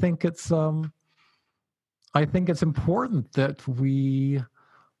I think it's important that we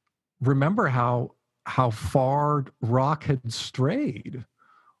remember how far rock had strayed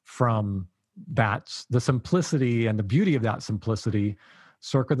from the simplicity and the beauty of that simplicity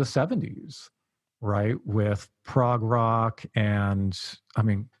circa the 70s, right? With prog rock. And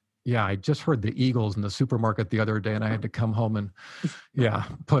yeah, I just heard the Eagles in the supermarket the other day, and I had to come home and,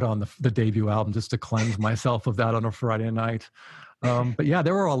 put on the debut album just to cleanse myself of that on a Friday night. But yeah,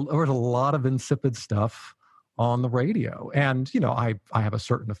 there was a lot of insipid stuff on the radio, and I have a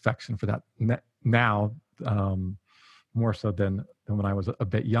certain affection for that now, more so than when I was a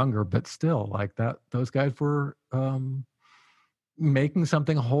bit younger. But still, like that, those guys were making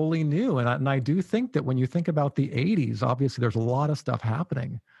something wholly new, and I do think that when you think about the '80s, obviously there's a lot of stuff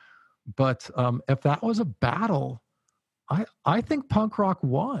happening. But if that was a battle, I think punk rock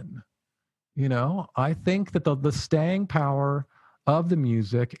won. I think that the staying power of the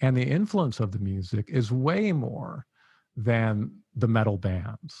music and the influence of the music is way more than the metal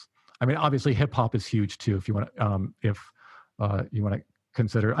bands. Obviously hip hop is huge too. If you want to, you want to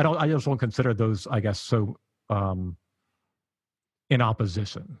consider, I just won't consider those, I guess, so in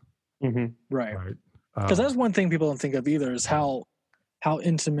opposition. Mm-hmm. Right. Because that's one thing people don't think of either, is how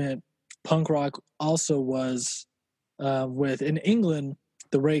intimate punk rock also was with, in England,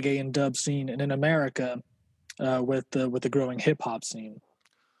 the reggae and dub scene, and in America with the growing hip hop scene.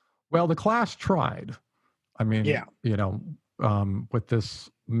 Well, the Clash tried. With this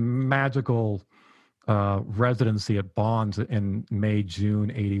magical residency at Bonds in May,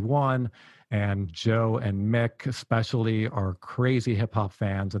 June '81, and Joe and Mick especially are crazy hip hop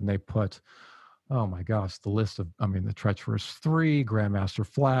fans, and they put, oh my gosh, the list of, the Treacherous Three, Grandmaster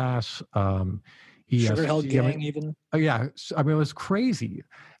Flash, Sugar Hill Gang, even. Yeah, it was crazy,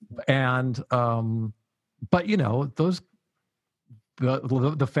 and but those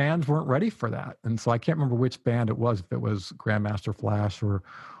the fans weren't ready for that, and so I can't remember which band it was, if it was Grandmaster Flash or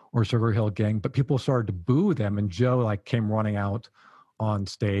Sugar Hill Gang, but people started to boo them, and Joe came running out on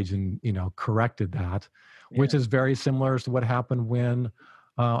stage and corrected that, which is very similar to what happened when.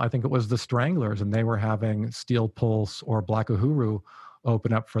 I think it was the Stranglers, and they were having Steel Pulse or Black Uhuru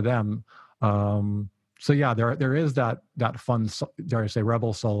open up for them. So yeah, there is that fun, dare I say,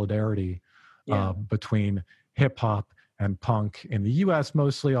 rebel solidarity between hip hop and punk in the U.S.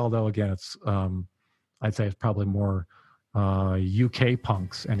 mostly. Although again, it's I'd say it's probably more UK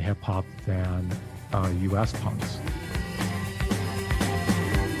punks and hip hop than US punks.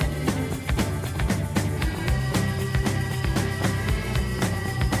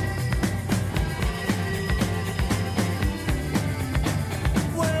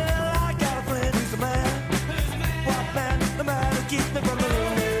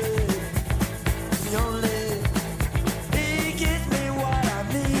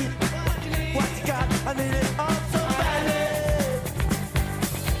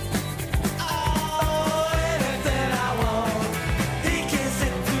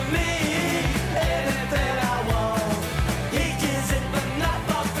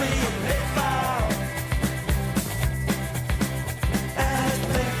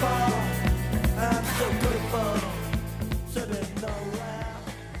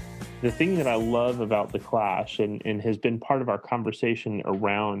 The thing that I love about the Clash, and has been part of our conversation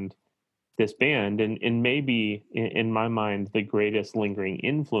around this band, and maybe in my mind the greatest lingering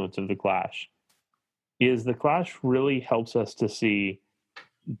influence of the Clash, is the Clash really helps us to see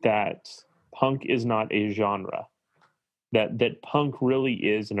that punk is not a genre, that punk really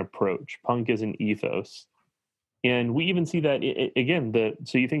is an approach, punk is an ethos. And we even see that again,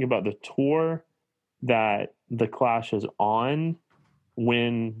 so you think about the tour that the Clash is on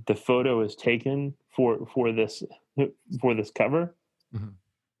when the photo is taken for this cover. Mhm.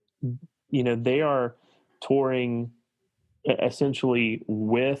 You know, they are touring essentially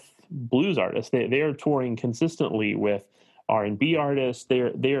with blues artists. They are touring consistently with R&B artists. They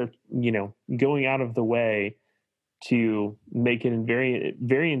are you know, going out of the way to make it very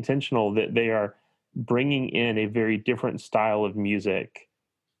very intentional that they are bringing in a very different style of music,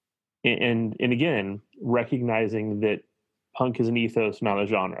 and again recognizing that punk is an ethos, not a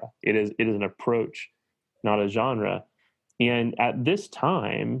genre. It is an approach, not a genre. And at this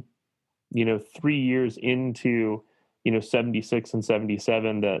time, you know, 3 years into, you know, 76 and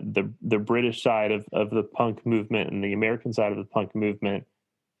 77, the British side of the punk movement and the American side of the punk movement,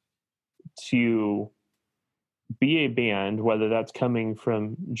 to be a band, whether that's coming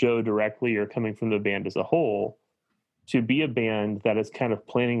from Joe directly or coming from the band as a whole, to be a band that is kind of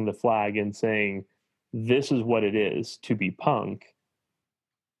planting the flag and saying, this is what it is to be punk.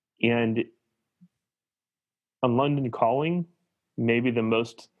 And on London Calling, maybe the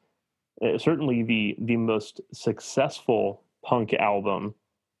most, certainly the most successful punk album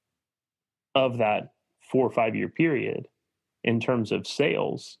of that 4 or 5 year period in terms of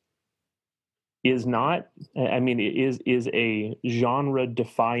sales, is not, I mean, it is a genre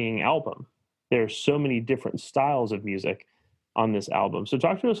defying album. There are so many different styles of music on this album. So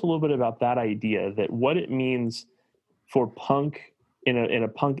talk to us a little bit about that idea, that what it means for punk in a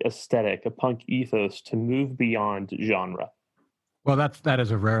punk aesthetic, a punk ethos, to move beyond genre. Well, that is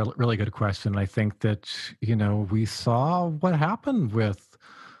a really good question. I think that, you know, we saw what happened with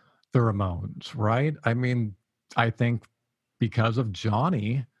the Ramones, right? I mean, I think because of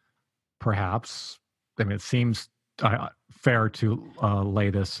Johnny, perhaps, I mean, it seems fair to lay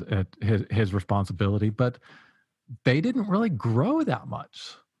this at his responsibility, but they didn't really grow that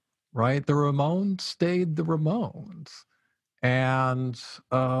much, right? The Ramones stayed the Ramones. And,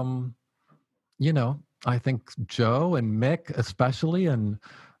 you know, I think Joe and Mick especially, and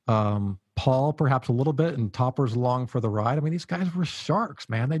Paul perhaps a little bit, and Topper's along for the ride. I mean, these guys were sharks,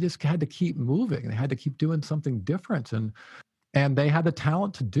 man. They just had to keep moving. They had to keep doing something different. And they had the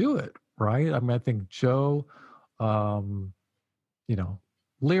talent to do it, right? I mean, I think Joe, you know,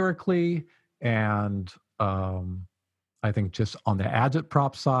 lyrically, and I think just on the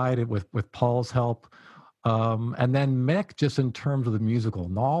agitprop side with Paul's help, and then Mick just in terms of the musical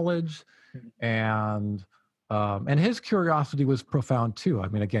knowledge, and his curiosity was profound too. I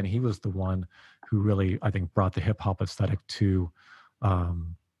mean, again, he was the one who really, I think, brought the hip hop aesthetic to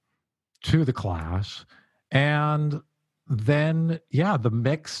the Clash. And then, yeah, the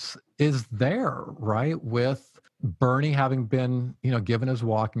mix is there, right? With Bernie having been, you know, given his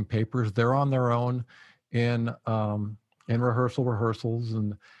walking papers, they're on their own in rehearsals,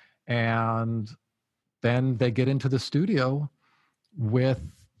 and then they get into the studio with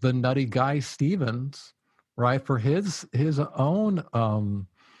the nutty Guy Stevens, right, for his own,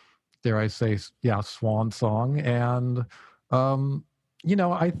 dare I say, yeah, swan song. And you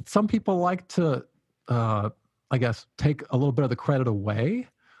know, some people like to, I guess, take a little bit of the credit away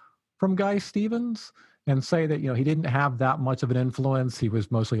from Guy Stevens and say that, you know, he didn't have that much of an influence. He was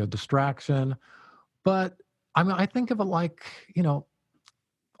mostly a distraction. But I mean, I think of it like, you know,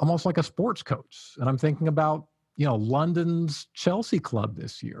 almost like a sports coach. And I'm thinking about, you know, London's Chelsea club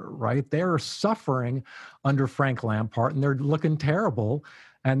this year, right? They're suffering under Frank Lampard and they're looking terrible.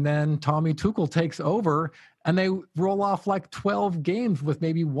 And then Tommy Tuchel takes over and they roll off like 12 games with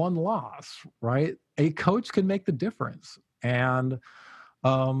maybe one loss, right? A coach can make the difference. And,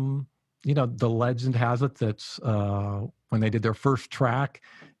 you know, the legend has it that when they did their first track,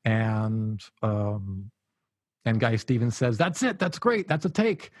 and Guy Stevens says, "That's it. That's great. That's a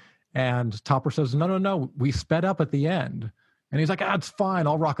take." And Topper says, No. We sped up at the end. And he's like, "It's fine.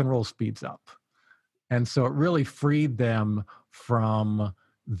 All rock and roll speeds up." And so it really freed them from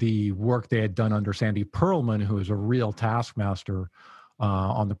the work they had done under Sandy Pearlman, who was a real taskmaster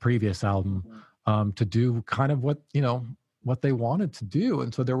on the previous album, to do kind of what they wanted to do.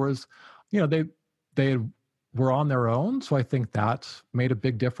 And so there was, you know, they were on their own. So I think that made a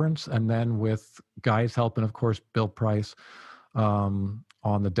big difference. And then with Guy's help, and of course, Bill Price on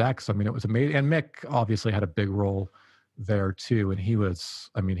the decks, I mean, it was amazing. And Mick obviously had a big role there too. And he was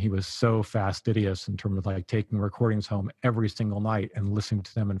so fastidious in terms of like taking recordings home every single night and listening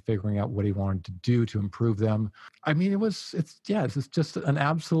to them and figuring out what he wanted to do to improve them. I mean, it's just an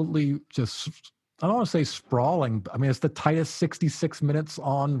absolutely just, I don't want to say sprawling. I mean, it's the tightest 66 minutes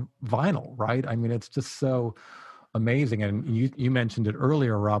on vinyl, right? I mean, it's just so amazing. And you mentioned it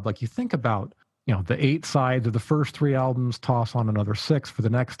earlier, Rob, like you think about the 8 sides of the first 3 albums, toss on another 6 for the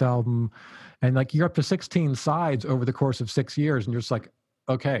next album. And like you're up to 16 sides over the course of 6 years. And you're just like,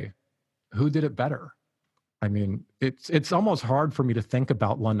 okay, who did it better? I mean, it's almost hard for me to think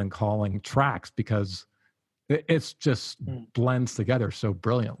about London Calling tracks because it's just blends together so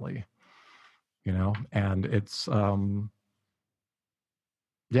brilliantly, and it's,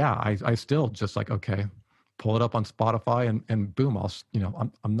 I still just like, okay, pull it up on Spotify and boom,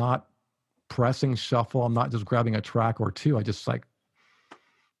 I'm not pressing shuffle. I'm not just grabbing a track or 2. I just like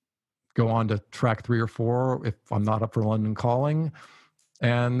go on to track 3 or 4 if I'm not up for London Calling,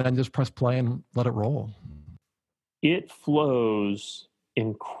 and then just press play and let it roll. It flows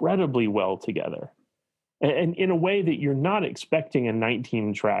incredibly well together, and in a way that you're not expecting a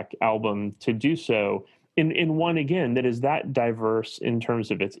 19-track album to do so. In one, again, that is that diverse in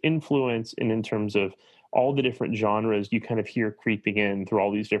terms of its influence and in terms of all the different genres you kind of hear creeping in through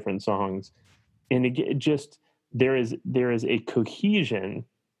all these different songs. And again, just there is a cohesion,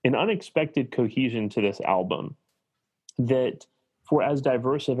 an unexpected cohesion to this album that, for as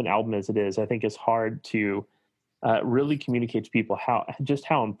diverse of an album as it is, I think is hard to really communicate to people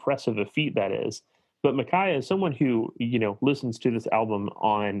how impressive a feat that is. But Micaiah, as someone who listens to this album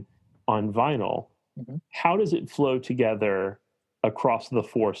on vinyl, how does it flow together across the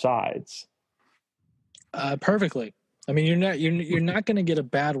 4 sides? Perfectly. I mean, you're not going to get a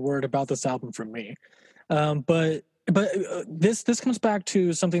bad word about this album from me. But this comes back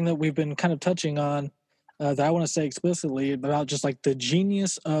to something that we've been kind of touching on that I want to say explicitly about, just like the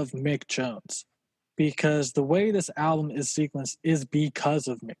genius of Mick Jones, because the way this album is sequenced is because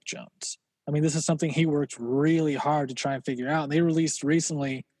of Mick Jones. I mean, this is something he worked really hard to try and figure out. And they released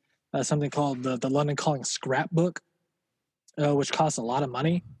recently something called the London Calling Scrapbook, which costs a lot of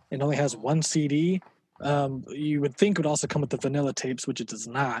money. It only has 1 CD. You would think it would also come with the vanilla tapes, which it does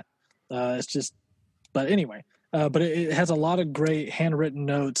not. But anyway, but it has a lot of great handwritten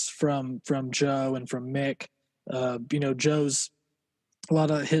notes from Joe and from Mick. Joe's, a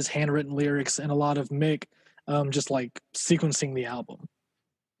lot of his handwritten lyrics and a lot of Mick just like sequencing the album.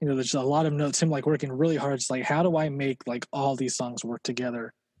 There's a lot of notes, him like working really hard. It's like, how do I make like all these songs work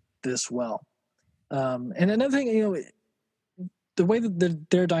together this well? And another thing, the way that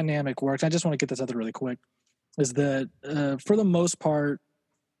their dynamic works, I just want to get this out there really quick, is that for the most part,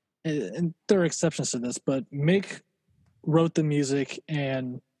 and there are exceptions to this, but Mick wrote the music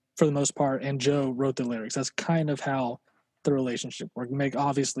and for the most part, and Joe wrote the lyrics. That's kind of how the relationship worked. Mick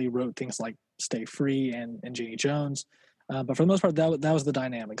obviously wrote things like Stay Free and Janie Jones, but for the most part, that was the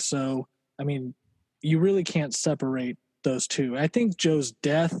dynamic. So, I mean, you really can't separate those two. I think Joe's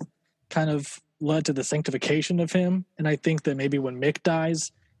death kind of led to the sanctification of him, and I think that maybe when Mick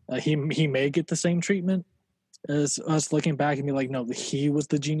dies, he may get the same treatment as us looking back and be like, no, he was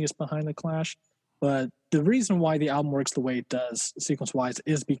the genius behind the Clash. But the reason why the album works the way it does, sequence-wise,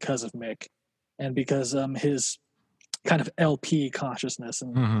 is because of Mick, and because his kind of LP consciousness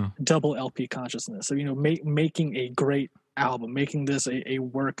and double LP consciousness. So, making a great album, making this a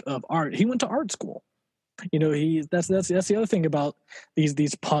work of art. He went to art school. That's the other thing about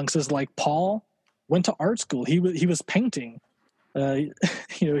these punks is like Paul went to art school. He was painting. He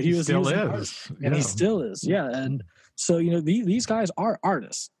was still is, art, and he still is. Yeah, and so these guys are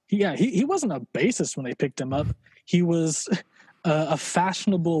artists. He wasn't a bassist when they picked him up. He was a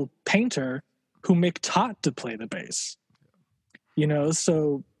fashionable painter who Mick taught to play the bass.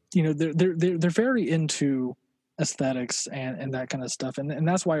 So they're very into aesthetics and that kind of stuff, and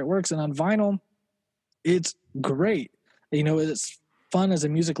that's why it works. And on vinyl, it's great. It's fun as a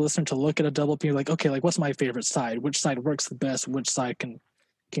music listener to look at a double P, like, okay, like what's my favorite side? Which side works the best? Which side can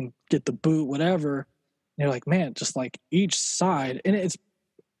get the boot? Whatever. And you're like, man, just like each side, and it's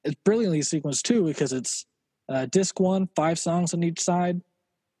brilliantly sequenced too, because it's disc 1, 5 songs on each side,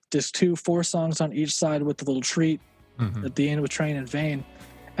 disc 2, 4 songs on each side with the little treat at the end with Train in Vain.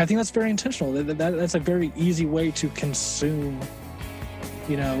 I think that's very intentional. That's a very easy way to consume,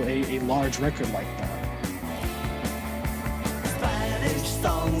 a large record like that. Spanish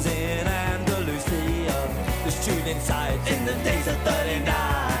songs in Andalusia, the shooting sides in the days of 39.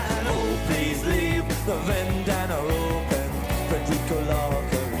 Oh, please leave the Vendana open. Federico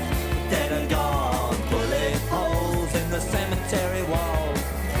Lorca, dead and gone. Bullet holes in the cemetery wall.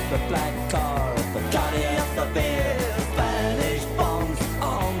 The black car, the Guardian of the beer. Spanish bombs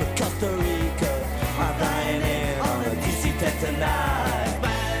on the Costa Rica. I'm flying in on a DC-10 tonight.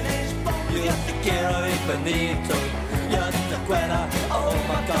 Spanish bombs, yo te quiero infinito. Yo te quiero, oh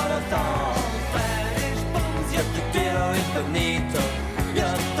my corazón. Spanish bombs, yo te quiero infinito. Yo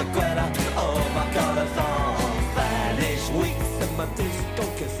te quiero, oh my corazón. Spanish weeks in my disco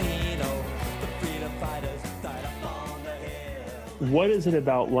casino. what is it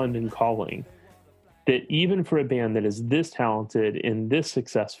about London Calling that even for a band that is this talented and this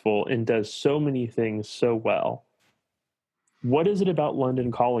successful and does so many things so well, what is it about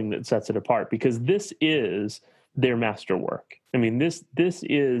London Calling that sets it apart? Because this is their masterwork. I mean, this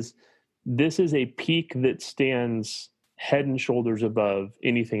is a peak that stands head and shoulders above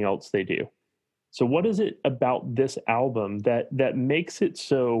anything else they do. So what is it about this album that makes it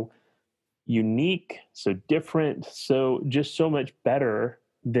so unique, so different, so just so much better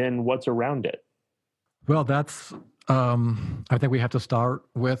than what's around it? Well, that's, I think we have to start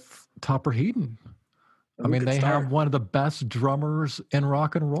with Topper Headon. I mean, they have one of the best drummers in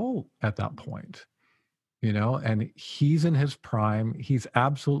rock and roll at that point, you know, and he's in his prime. He's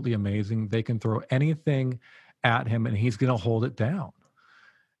absolutely amazing. They can throw anything at him and he's going to hold it down.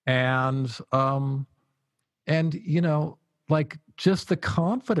 And, you know, like just the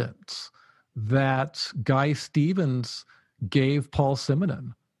confidence that Guy Stevens gave Paul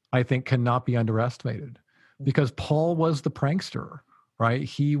Simonon, I think cannot be underestimated, because Paul was the prankster, right?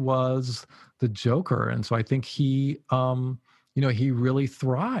 He was the joker. And so I think he, you know, he really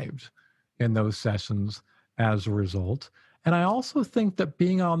thrived in those sessions as a result. And I also think that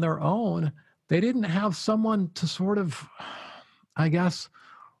being on their own, they didn't have someone to sort of, I guess,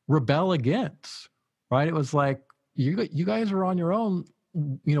 rebel against, right? It was like, you guys are on your own.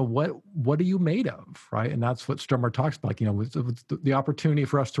 You know, what are you made of, right? And that's what Strummer talks about, you know, with the opportunity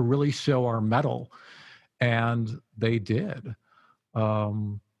for us to really show our mettle. And they did.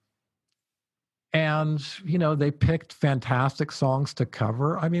 And, you know, they picked fantastic songs to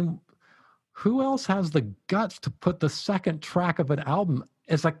cover. I mean, who else has the guts to put the second track of an album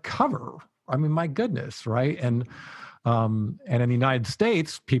as a cover? I mean, my goodness, right? And in the United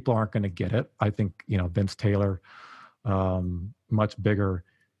States, people aren't going to get it. I think, you know, Vince Taylor, much bigger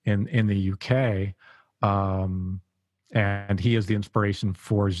in the UK. And he is the inspiration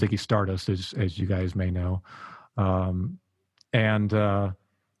for Ziggy Stardust, as you guys may know. And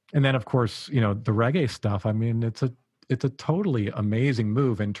then, of course, you know, the reggae stuff. I mean, it's a totally amazing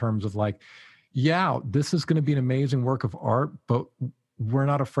move in terms of like, yeah, this is going to be an amazing work of art, but we're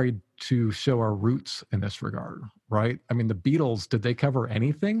not afraid to show our roots in this regard, right? I mean, the Beatles, did they cover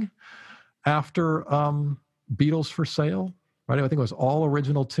anything after Beatles for Sale? Right? I think it was all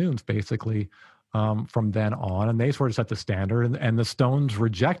original tunes, basically, from then on, and they sort of set the standard. And the Stones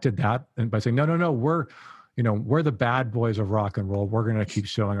rejected that, and by saying, no, we're the bad boys of rock and roll. We're going to keep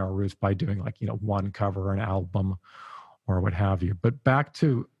showing our roots by doing like, you know, one cover, an album, or what have you. But back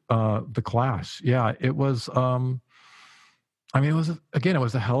to the Clash, yeah, it was. I mean, it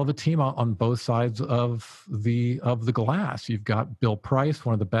was a hell of a team on both sides of the glass. You've got Bill Price,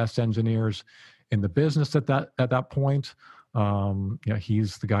 one of the best engineers in the business at that point. You know,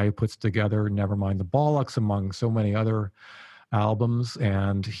 he's the guy who puts together Nevermind the Bollocks, among so many other albums.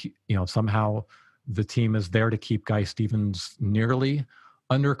 And he, you know, somehow the team is there to keep Guy Stevens nearly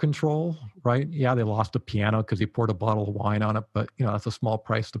under control, right? Yeah, they lost a piano because he poured a bottle of wine on it, but you know, that's a small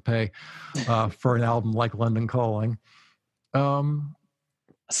price to pay for an album like London Calling. A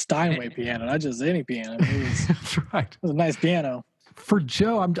Steinway piano, not just any piano. I mean, that's right. It was a nice piano. For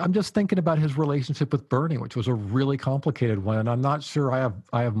Joe, I'm just thinking about his relationship with Bernie, which was a really complicated one, and I'm not sure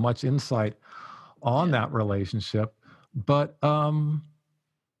I have much insight on that relationship. But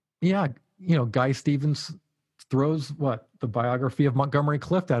yeah, you know, Guy Stevens throws the biography of Montgomery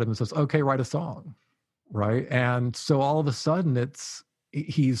Clift at him and says, "Okay, write a song," right? And so all of a sudden,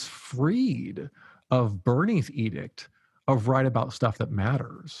 he's freed of Bernie's edict of write about stuff that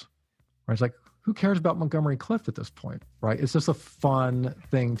matters. Right? It's like, who cares about Montgomery Clift at this point, right? It's just a fun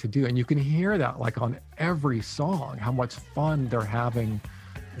thing to do. And you can hear that like on every song, how much fun they're having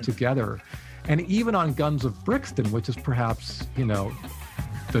together. And even on Guns of Brixton, which is perhaps, you know,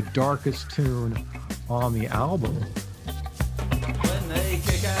 the darkest tune on the album. When they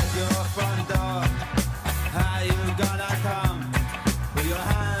kick at your front door, how you gonna come? With your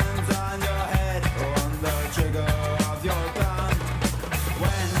hands on your head or on the trigger of your gun?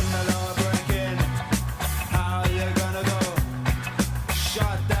 When the law break in, how you gonna go?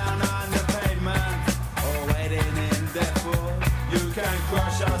 Shot down on the pavement or waiting in Deadpool? You can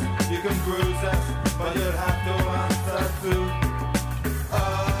crush us, you can bruise us, but you'll have to answer to.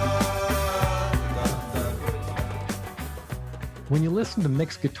 When you listen to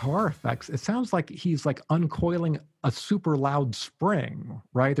mixed guitar effects, it sounds like he's like uncoiling a super loud spring,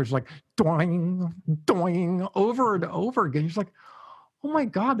 right? There's like doing, doing over and over again. You're like, oh my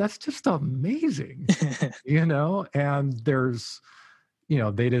God, that's just amazing, you know? And there's, you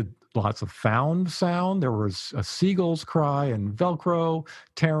know, they did lots of found sound. There was a seagull's cry and Velcro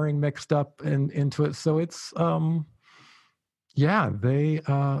tearing mixed up into it. So it's, Yeah, they.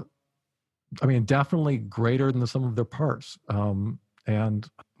 I mean, definitely greater than the sum of their parts. And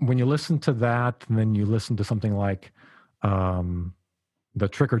when you listen to that, and then you listen to something like the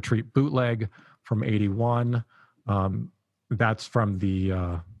Trick or Treat bootleg from '81. That's from the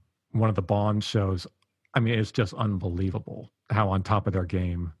one of the Bond shows. I mean, it's just unbelievable how on top of their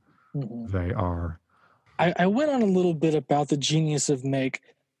game they are. I went on a little bit about the genius of Mick,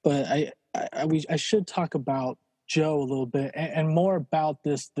 but I should talk about Joe a little bit and more about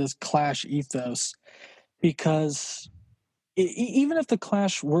this Clash ethos, because even if the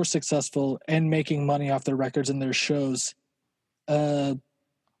Clash were successful and making money off their records and their shows, they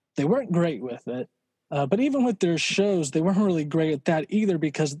weren't great with it. But even with their shows, they weren't really great at that either,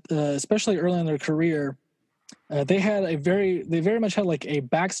 because especially early in their career, they very much had like a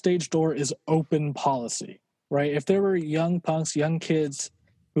backstage door is open policy, right? If there were young punks, young kids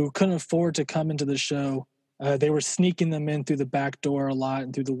who couldn't afford to come into the show, they were sneaking them in through the back door a lot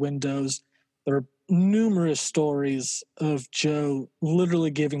and through the windows. There are numerous stories of Joe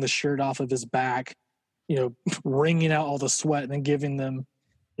literally giving the shirt off of his back, wringing out all the sweat and then giving them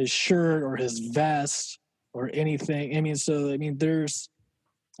his shirt or his vest or anything. There's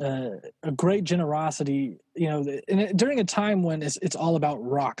a great generosity, during a time when it's all about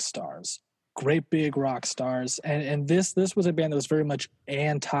rock stars, great big rock stars, and this was a band that was very much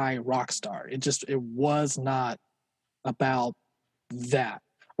anti rock star. It was not about that,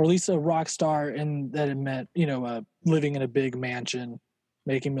 or at least a rock star, and that it meant living in a big mansion,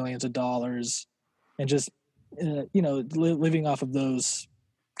 making millions of dollars, and just living off of those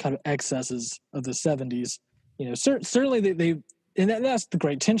kind of excesses of the 70s. Certainly they and that's the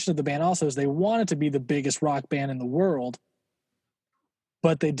great tension of the band also, is they wanted to be the biggest rock band in the world,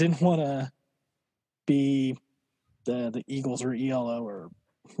 but they didn't want to be the Eagles or ELO or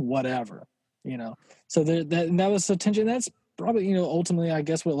whatever, So that was the tension. That's probably, ultimately, I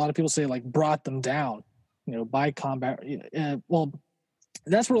guess what a lot of people say, like, brought them down, by combat. Well,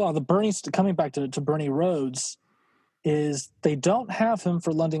 that's where a lot of the Bernie, coming back to Bernie Rhodes, is they don't have him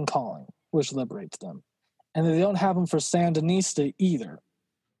for London Calling, which liberates them. And they don't have him for Sandinista either.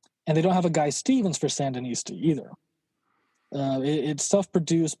 And they don't have a Guy Stevens for Sandinista either. It's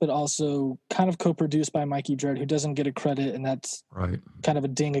self-produced, but also kind of co-produced by Mikey Dread, who doesn't get a credit, and that's right. Kind of a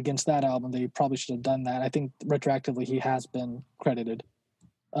ding against that album. They probably should have done that. I think retroactively he has been credited.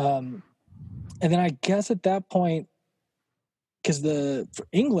 And then I guess at that point, because for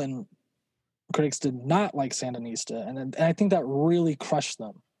England, critics did not like Sandinista, and I think that really crushed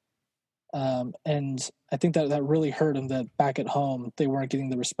them. And I think that really hurt them, that back at home they weren't getting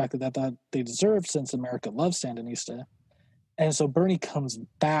the respect that they deserved, since America loves Sandinista. And so Bernie comes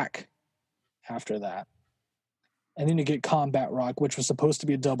back after that. And then you get Combat Rock, which was supposed to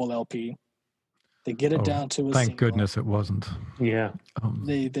be a double LP. They get it down to a thank single. Goodness it wasn't. Yeah.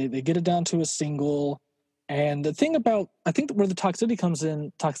 They get it down to a single. And the thing about, I think where the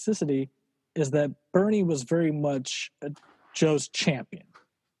toxicity is that Bernie was very much Joe's champion.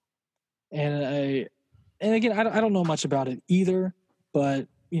 And again, I don't know much about it either, but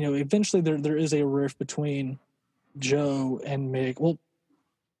eventually there is a rift between Joe and Mick. Well,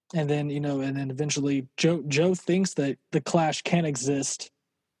 and then eventually Joe thinks that the Clash can exist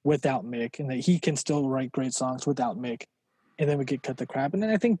without Mick, and that he can still write great songs without Mick. And then we get Cut the Crap, and then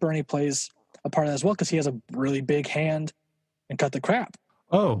I think Bernie plays a part of that as well, because he has a really big hand in Cut the Crap.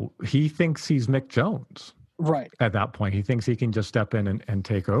 Oh, he thinks he's Mick Jones. Right. At that point, he thinks he can just step in and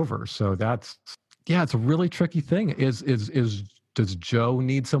take over. So it's a really tricky thing. Does Joe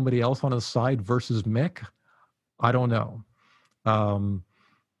need somebody else on his side versus Mick? I don't know.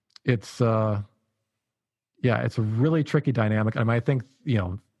 It's a really tricky dynamic. I mean, I think,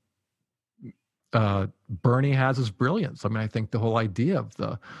 Bernie has his brilliance. I mean, I think the whole idea of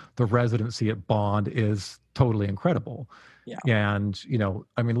the residency at Bond is totally incredible. Yeah. And,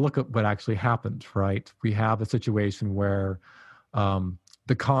 look at what actually happened, right? We have a situation where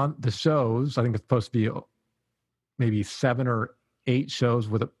the shows, I think it's supposed to be maybe 7 or 8 shows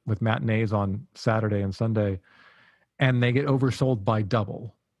with matinees on Saturday and Sunday, and they get oversold by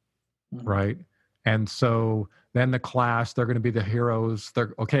double, right? And so then the Clash, they're going to be the heroes. We're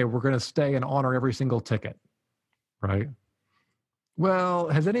going to stay and honor every single ticket, right? Well,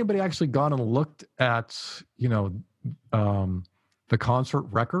 has anybody actually gone and looked at, the concert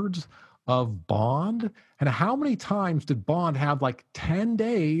records of Bond? And how many times did Bond have like 10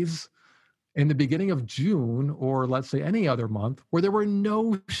 days in the beginning of June, or let's say any other month, where there were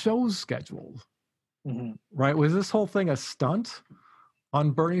no shows scheduled? Mm-hmm. Right? Was this whole thing a stunt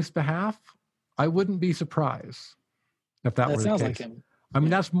on Bernie's behalf? I wouldn't be surprised if that were the case. Like him. I mean,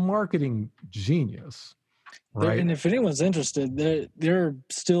 that's marketing genius. right? And if anyone's interested, there are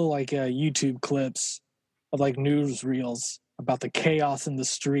still like YouTube clips of like newsreels about the chaos in the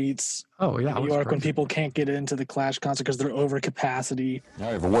streets. Oh yeah, in New York when people can't get into the Clash concert because they're over capacity. Now,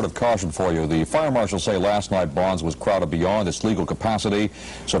 I have a word of caution for you. The fire marshals say last night Bonds was crowded beyond its legal capacity.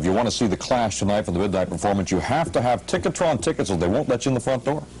 So if you want to see the Clash tonight for the midnight performance, you have to have Ticketron tickets or they won't let you in the front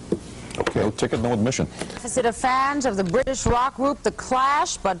door. Okay. No ticket, no admission. Deficit of fans of the British rock group The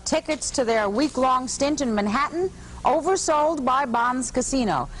Clash, but tickets to their week-long stint in Manhattan oversold by Bonds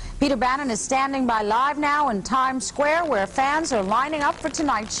Casino. Peter Bannon is standing by live now in Times Square where fans are lining up for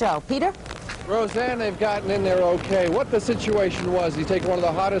tonight's show. Peter? Roseanne, they've gotten in there okay. What the situation was, you take one of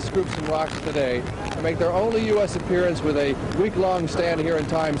the hottest groups in rock today, to make their only U.S. appearance with a week-long stand here in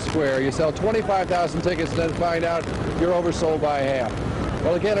Times Square. You sell 25,000 tickets and then find out you're oversold by half.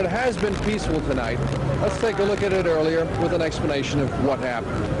 Well, again, it has been peaceful tonight. Let's take a look at it earlier with an explanation of what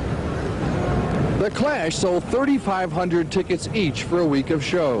happened. The Clash sold 3,500 tickets each for a week of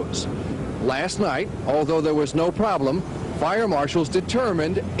shows. Last night, although there was no problem, fire marshals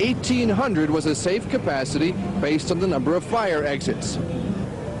determined 1,800 was a safe capacity based on the number of fire exits.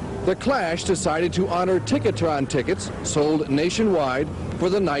 The Clash decided to honor Ticketron tickets sold nationwide for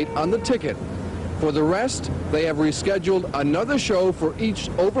the night on the ticket. For the rest, they have rescheduled another show for each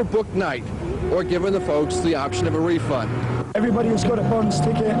overbooked night or given the folks the option of a refund. Everybody who's got a Bonds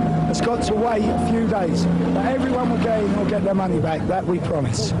ticket has got to wait a few days. But everyone will get their money back, that we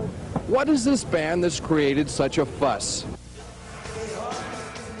promise. What is this band that's created such a fuss?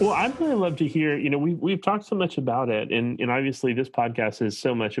 Well, I'd really love to hear, we've talked so much about it, and obviously this podcast is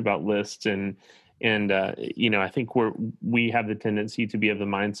so much about lists, and I think we have the tendency to be of the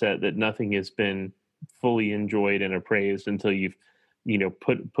mindset that nothing has been fully enjoyed and appraised until you've,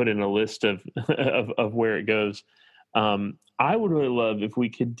 put in a list of where it goes. I would really love if we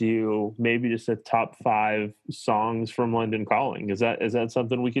could do maybe just a top 5 songs from London Calling. Is that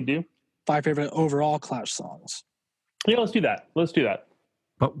something we could do? 5 favorite overall Clash songs. Yeah, let's do that.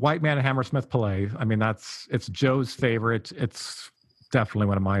 But White Man and Hammersmith Palais, I mean, it's Joe's favorite. It's definitely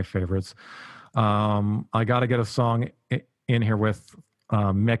one of my favorites. I got to get a song in here with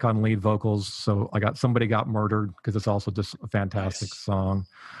Mick on lead vocals. So I got Somebody Got Murdered because it's also just a fantastic song.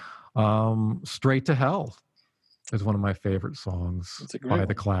 Straight to Hell is one of my favorite songs by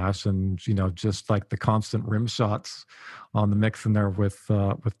The Clash, and just like the constant rim shots on the mix in there with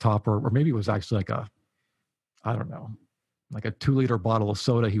Topper, or maybe it was actually like a 2-liter bottle of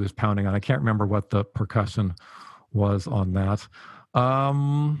soda he was pounding on. I can't remember what the percussion was on that.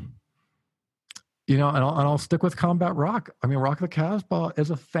 And I'll stick with Combat Rock. I mean, Rock the Casbah is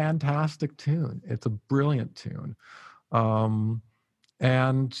a fantastic tune. It's a brilliant tune.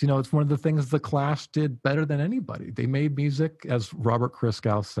 And, it's one of the things The Clash did better than anybody. They made music, as Robert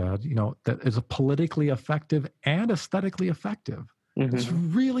Christgau said, that is politically effective and aesthetically effective. Mm-hmm. It's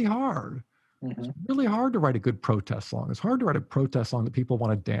really hard. Mm-hmm. It's really hard to write a good protest song. It's hard to write a protest song that people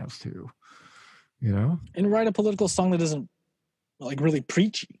want to dance to, And write a political song that isn't, really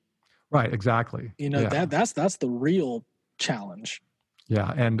preachy. Right, exactly. That's the real challenge.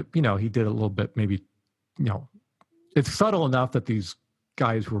 Yeah, and, he did a little bit maybe, it's subtle enough that these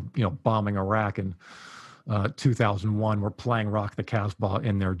guys who were, bombing Iraq in 2001 were playing Rock the Casbah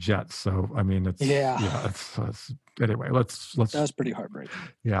in their jets. So, I mean, it's anyway, let's. That was pretty heartbreaking.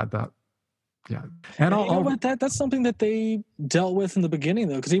 Yeah, and that's something that they dealt with in the beginning,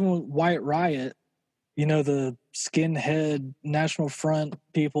 though, because even with Wyatt Riot, the skinhead National Front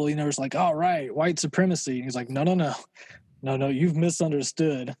people, it's like, all right, white supremacy. And he's like, no, you've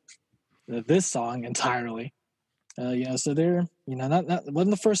misunderstood this song entirely. So they're, that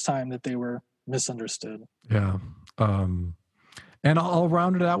wasn't the first time that they were misunderstood. Yeah. And I'll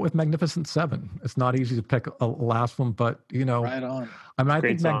round it out with Magnificent Seven. It's not easy to pick a last one, but right on. I mean, I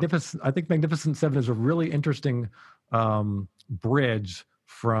think Magnificent Seven is a really interesting bridge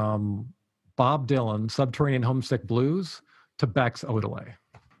from Bob Dylan, Subterranean Homesick Blues, to Beck's Odelay.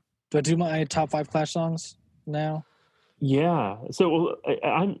 Do I do my top 5 Clash songs now? Yeah. So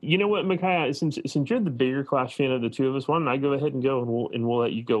I'm. You know what, Micaiah? Since you're the bigger Clash fan of the two of us, why don't I go ahead and go, and we'll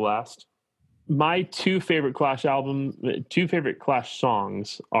let you go last. My 2 favorite Clash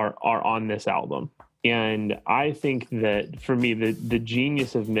songs are on this album, and I think that for me, the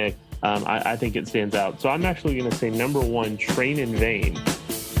genius of Mick, I think it stands out. So I'm actually going to say number 1, Train in Vain.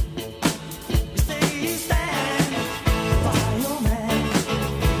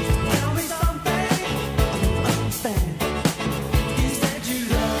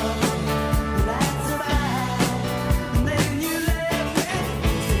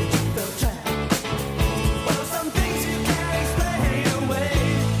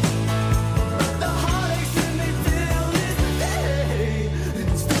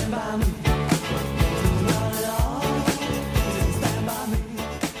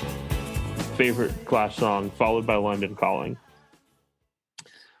 favorite Clash song, followed by London Calling.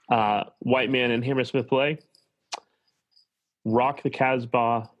 White Man and Hammersmith play Rock the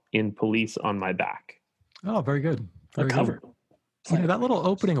Casbah in Police on My Back. Oh, very good. Very A cover. good. You know, that little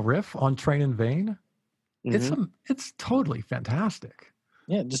opening riff on Train in Vain, it's totally fantastic.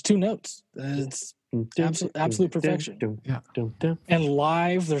 Yeah, just 2 notes. It's absolute perfection. Yeah. And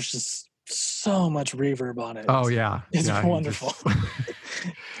live, there's just so much reverb on it. Oh, yeah. It's yeah, wonderful.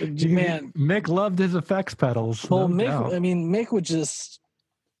 Man. Mick loved his effects pedals. Well, no Mick, doubt. I mean, Mick would just,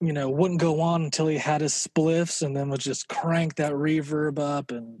 wouldn't go on until he had his spliffs and then would just crank that reverb up.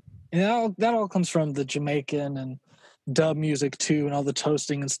 And that all comes from the Jamaican and dub music too, and all the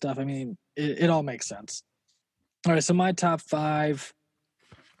toasting and stuff. I mean, it all makes sense. All right, so my top 5.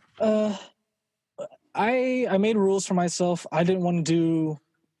 I made rules for myself. I didn't want to do.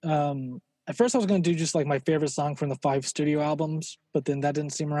 At first, I was going to do just like my favorite song from the 5 studio albums, but then that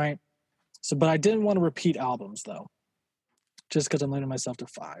didn't seem right. But I didn't want to repeat albums though, just because I'm limiting myself to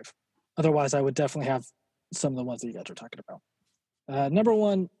 5. Otherwise, I would definitely have some of the ones that you guys are talking about. Number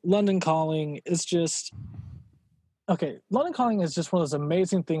 1, London Calling is just okay. London Calling is just one of those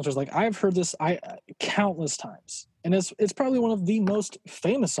amazing things. Where it's like I've heard this countless times, and it's probably one of the most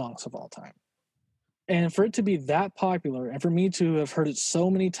famous songs of all time. And for it to be that popular, and for me to have heard it so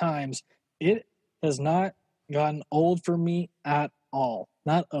many times, it has not gotten old for me at all.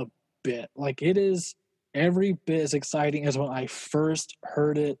 Not a bit. Like, it is every bit as exciting as when I first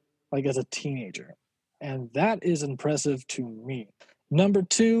heard it, like as a teenager. And that is impressive to me. Number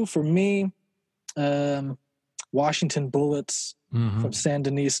 2 for me, Washington Bullets from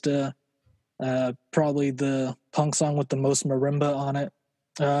Sandinista. Probably the punk song with the most marimba on it.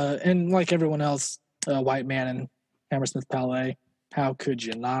 And like everyone else, White Man and Hammersmith Palais. How could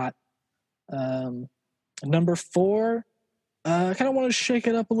you not? Number 4, I kind of want to shake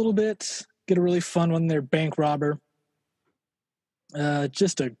it up a little bit. Get a really fun one there, Bank Robber.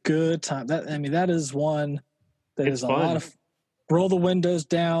 Just a good time. That is one that is a lot of roll the windows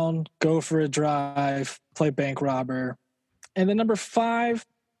down, go for a drive, play Bank Robber. And then number 5,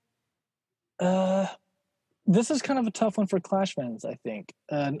 this is kind of a tough one for Clash fans, I think.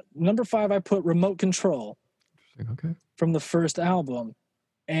 Number 5, I put Remote Control from the first album.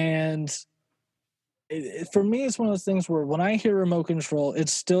 And for me, it's one of those things where when I hear Remote Control,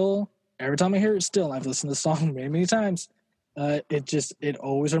 it's still, every time I hear it still, I've listened to the song many, many times, it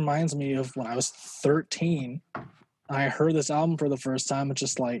always reminds me of when I was 13. I heard this album for the first time. It's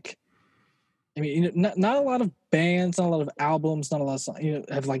just like, I mean, not a lot of bands, not a lot of albums, not a lot of songs,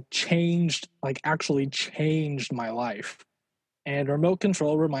 have like changed, like actually changed my life. And Remote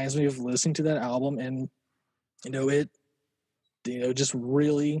Control reminds me of listening to that album, and it just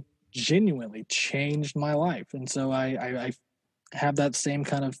really genuinely changed my life. And so I have that same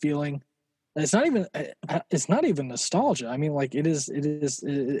kind of feeling. It's not even nostalgia. I mean, like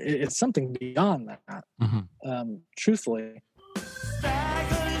it's something beyond that. Truthfully.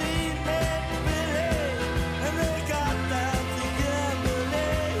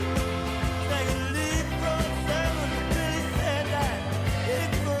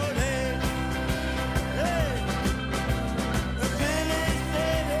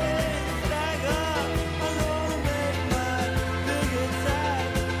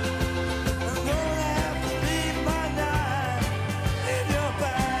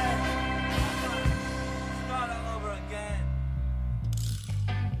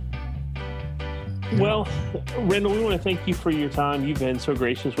 Well, Randal, we want to thank you for your time. You've been so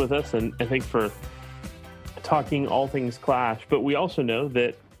gracious with us, and I think for talking all things Clash. But we also know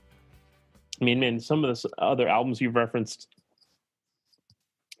that, I mean, man, some of the other albums you've referenced,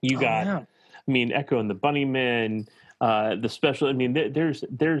 you got, yeah. I mean, Echo and the Bunnymen, the special. I mean,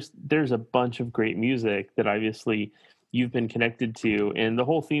 there's a bunch of great music that obviously you've been connected to, and the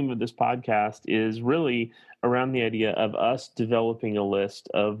whole theme of this podcast is really around the idea of us developing a list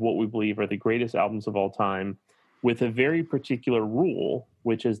of what we believe are the greatest albums of all time, with a very particular rule,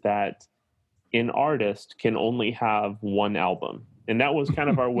 which is that an artist can only have one album. And that was kind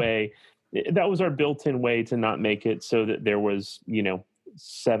of our way. That was our built-in way to not make it so that there was,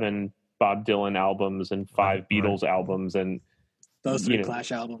 7 Bob Dylan albums and 5 Beatles albums and those 3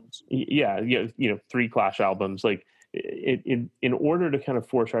 Clash albums. Yeah, 3 Clash albums. Like, in order to kind of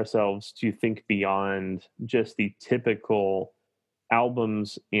force ourselves to think beyond just the typical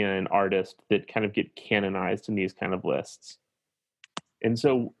albums and artists that kind of get canonized in these kind of lists. And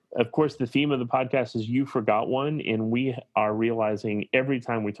so, of course, the theme of the podcast is You Forgot One, and we are realizing every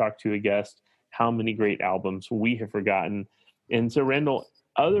time we talk to a guest how many great albums we have forgotten. And so, Randal,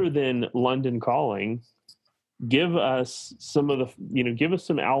 other than London Calling, give us some of the, give us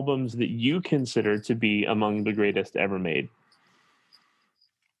some albums that you consider to be among the greatest ever made.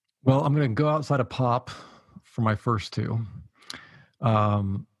 Well, I'm going to go outside of pop for my first two.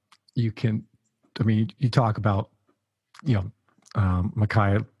 You talk about,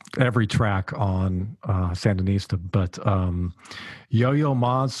 Micaiah, every track on Sandinista, but Yo-Yo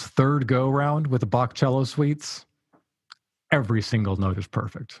Ma's third go-round with the Bach cello suites, every single note is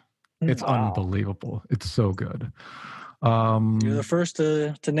perfect. It's unbelievable. It's so good. You're the first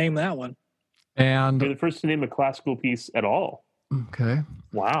to name that one. And you're the first to name a classical piece at all. Okay.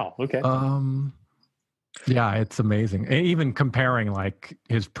 Wow. Okay. Yeah, it's amazing. Even comparing like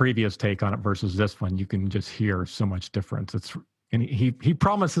his previous take on it versus this one, you can just hear so much difference. And he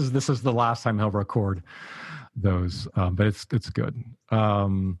promises this is the last time he'll record those, but it's good.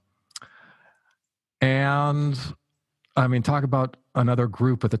 And I mean, talk about another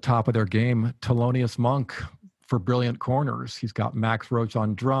group at the top of their game, Thelonious Monk for Brilliant Corners. He's got Max Roach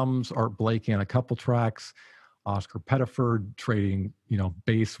on drums, Art Blakey on a couple tracks, Oscar Pettiford trading,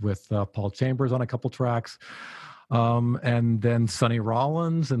 bass with Paul Chambers on a couple tracks, and then Sonny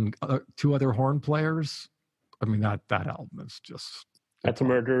Rollins and two other horn players. I mean, that album is just... That's a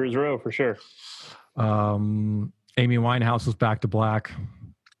Murderer's Row for sure. Amy Winehouse was Back to Black.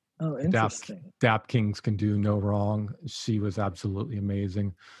 Oh, interesting. Dap Kings Can Do No Wrong. She was absolutely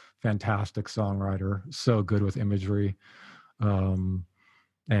amazing. Fantastic songwriter. So good with imagery. And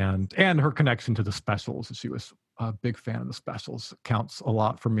her connection to the Specials. She was a big fan of the Specials. Counts a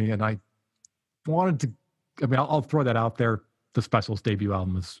lot for me. And I wanted to... I'll throw that out there. The Specials debut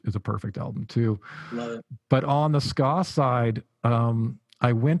album is a perfect album too. Love it. But on the ska side,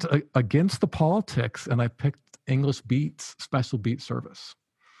 I went against the politics and I picked English Beats Special Beat Service.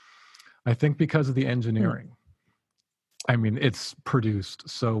 I think because of the engineering. I mean, it's produced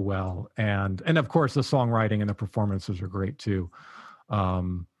so well, and of course the songwriting and the performances are great too.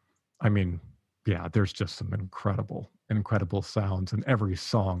 There's just some incredible sounds, and every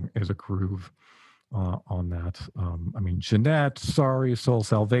song is a groove on that. Jeanette, Sorry, Soul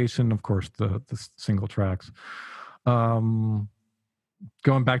Salvation, of course the single tracks. Going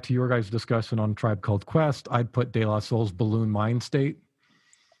back to your guys' discussion on Tribe Called Quest, I'd put De La Soul's Balloon Mind State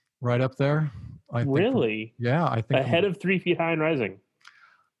right up there. I think ahead of 3 Feet High and Rising.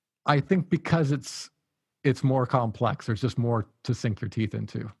 I think because it's more complex. There's just more to sink your teeth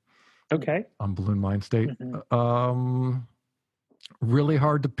into. Okay. On Balloon Mind State. Really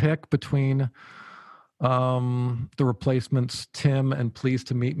hard to pick between the Replacements, Tim and Pleased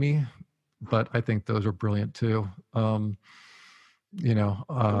to Meet Me, but I think those are brilliant too.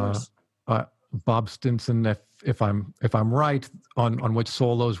 Bob Stinson, if I'm right on which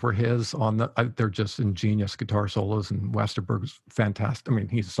solos were his they're just ingenious guitar solos, and Westerberg's fantastic. I mean,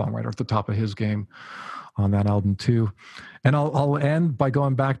 he's a songwriter at the top of his game on that album too. And I'll end by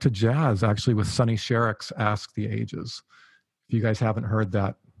going back to jazz, actually, with Sonny Sherrick's Ask the Ages. If you guys haven't heard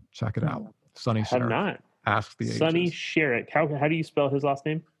that, check it out. Sonny Sherrick. Have not. Ask the Ages. Sonny Sherrick. How do you spell his last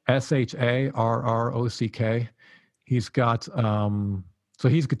name? Sharrock. He's got so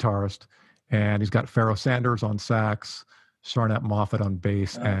he's guitarist, and he's got Pharoah Sanders on sax, Sharnette Moffat on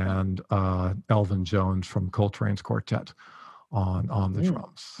bass, and Elvin Jones from Coltrane's quartet on the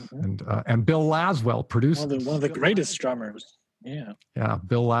drums, and Bill Laswell produced one of the greatest drummers. Yeah,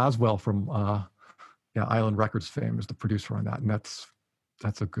 Bill Laswell from Island Records fame is the producer on that, and that's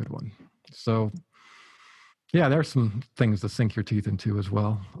a good one. So there's some things to sink your teeth into as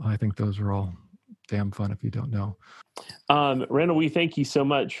well. I think those are all damn fun if you don't know. Randal, we thank you so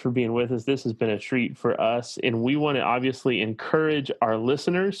much for being with us. This has been a treat for us, and we want to obviously encourage our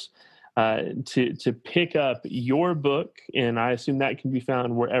listeners to pick up your book, and I assume that can be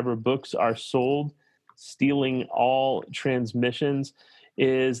found wherever books are sold. Stealing All Transmissions.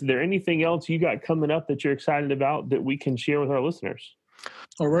 Is there anything else you got coming up that you're excited about that we can share with our listeners?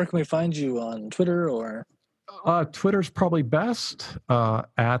 Or where can we find you on Twitter or? Twitter's probably best,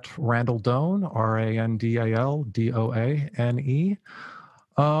 at Randal Doane, RANDALDOANE.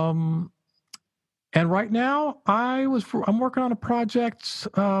 And right now I'm working on a project.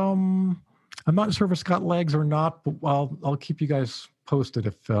 I'm not sure if it's got legs or not, but I'll keep you guys posted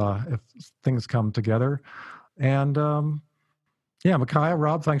if things come together. And Micaiah,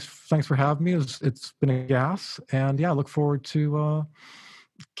 Rob, thanks for having me. It's been a gas, and I look forward to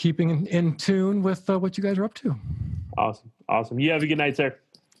keeping in tune with what you guys are up to. Awesome. You have a good night, sir.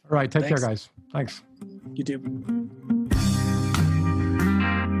 All right, take care, guys. Thanks. You too.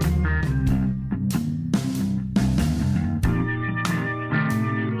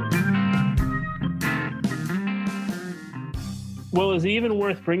 Well, is it even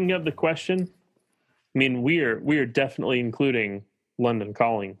worth bringing up the question I mean, we are definitely including London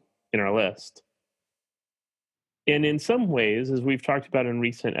Calling in our list. And in some ways, as we've talked about in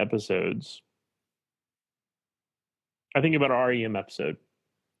recent episodes, I think about our REM episode.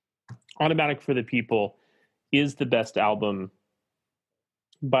 Automatic for the People is the best album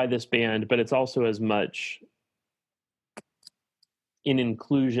by this band, but it's also as much an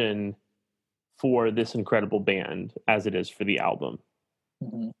inclusion for this incredible band as it is for the album.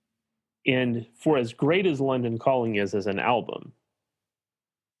 Mm-hmm. And for as great as London Calling is as an album,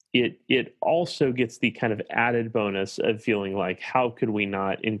 it also gets the kind of added bonus of feeling like, how could we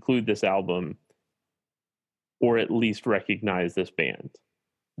not include this album or at least recognize this band?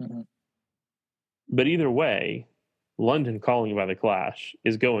 Mm-hmm. But either way, London Calling by The Clash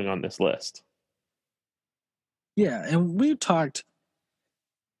is going on this list. Yeah, and we talked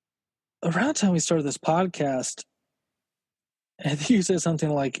around the time we started this podcast. I think you said something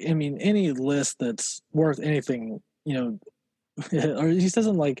like, I mean, any list that's worth anything, you know, or he said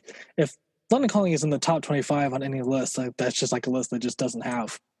something like, if London Calling is in the top 25 on any list, like, that's just like a list that just doesn't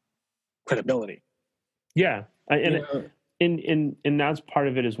have credibility. Yeah, and that's part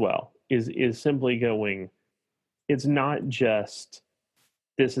of it as well. Is simply going. It's not just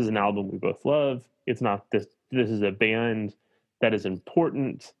this is an album we both love. It's not this is a band that is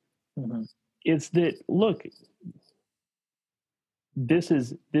important. Mm-hmm. It's that, look, this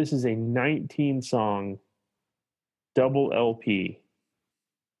is a 19 song double LP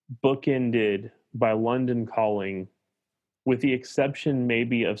bookended by London Calling, with the exception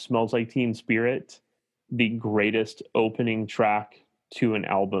maybe of Smells Like Teen Spirit, the greatest opening track to an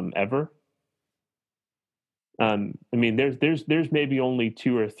album ever. I mean, there's maybe only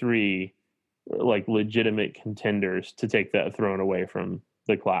 2 or 3 like legitimate contenders to take that throne away from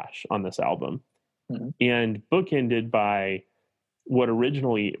The Clash on this album. Mm-hmm. And bookended by what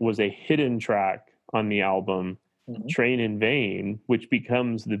originally was a hidden track on the album, Mm-hmm. Train in Vain, which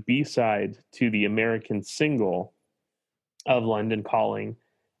becomes the B-side to the American single of London Calling,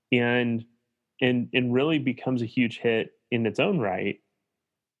 and really becomes a huge hit in its own right.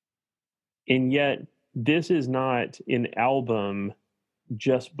 And yet this is not an album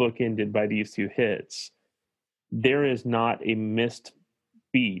just bookended by these 2 hits. There is not a missed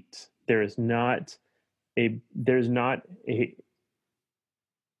beat. There's not a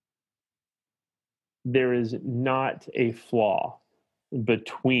flaw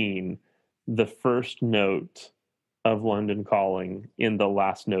between the first note of London Calling and the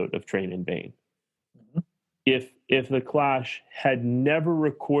last note of Train in Vain. Mm-hmm. If The Clash had never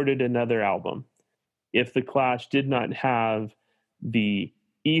recorded another album, if The Clash did not have the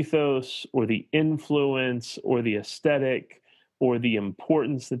ethos or the influence or the aesthetic or the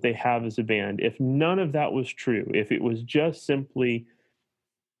importance that they have as a band, if none of that was true, if it was just simply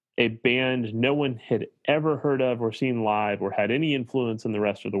a band no one had ever heard of or seen live or had any influence in the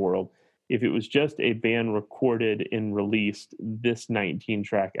rest of the world, if it was just a band recorded and released this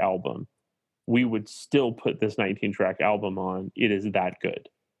 19-track album, we would still put this 19-track album on. It is that good.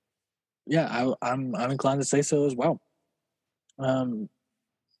 Yeah, I'm inclined to say so as well.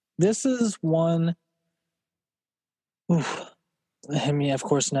 This is one. Oof, I mean, of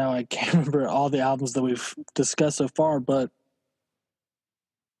course, now I can't remember all the albums that we've discussed so far, but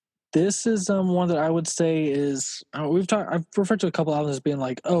this is one that I would say is I've referred to a couple albums as being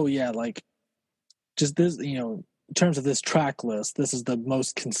like, oh yeah, like just this, you know, in terms of this track list, this is the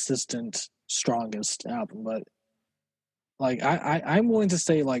most consistent, strongest album. But like I'm willing to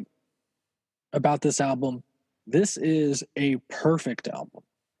say, like, about this album, this is a perfect album,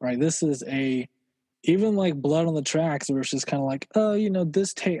 right? This is even like Blood on the Tracks, where it's just kind of like, oh, you know,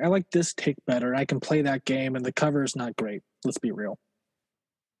 I like this take better. I can play that game, and the cover is not great. Let's be real.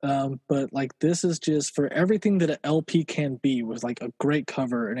 But like, this is just for everything that an LP can be, with like a great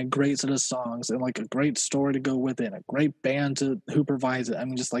cover and a great set of songs and like a great story to go with it, a great band who provides it. I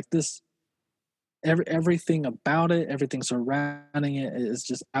mean, just like this, everything about it, everything surrounding it is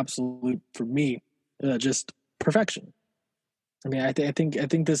just absolute, for me, just perfection. I mean, I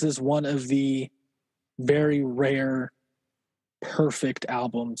think this is one of the very rare, perfect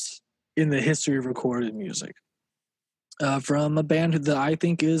albums in the history of recorded music. From a band that I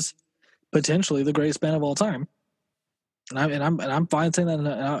think is potentially the greatest band of all time, and I'm fine saying that,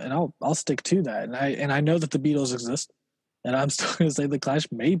 and I'll stick to that. And I know that the Beatles exist, and I'm still going to say the Clash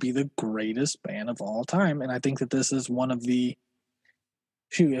may be the greatest band of all time. And I think that this is one of the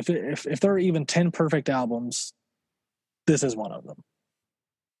few. If there are even 10 perfect albums, this is one of them.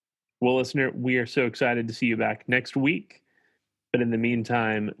 Well, listener, we are so excited to see you back next week. But in the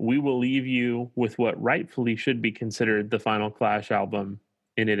meantime, we will leave you with what rightfully should be considered the final Clash album,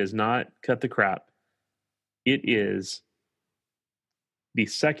 and it is not Cut the Crap. It is the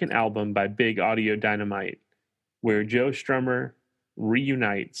second album by Big Audio Dynamite, where Joe Strummer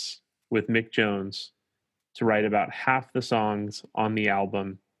reunites with Mick Jones to write about half the songs on the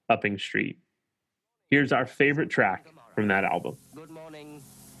album, Upping Street. Here's our favorite track from that album. Good morning,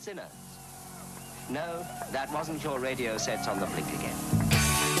 sinners. No, that wasn't your radio sets on the blink again.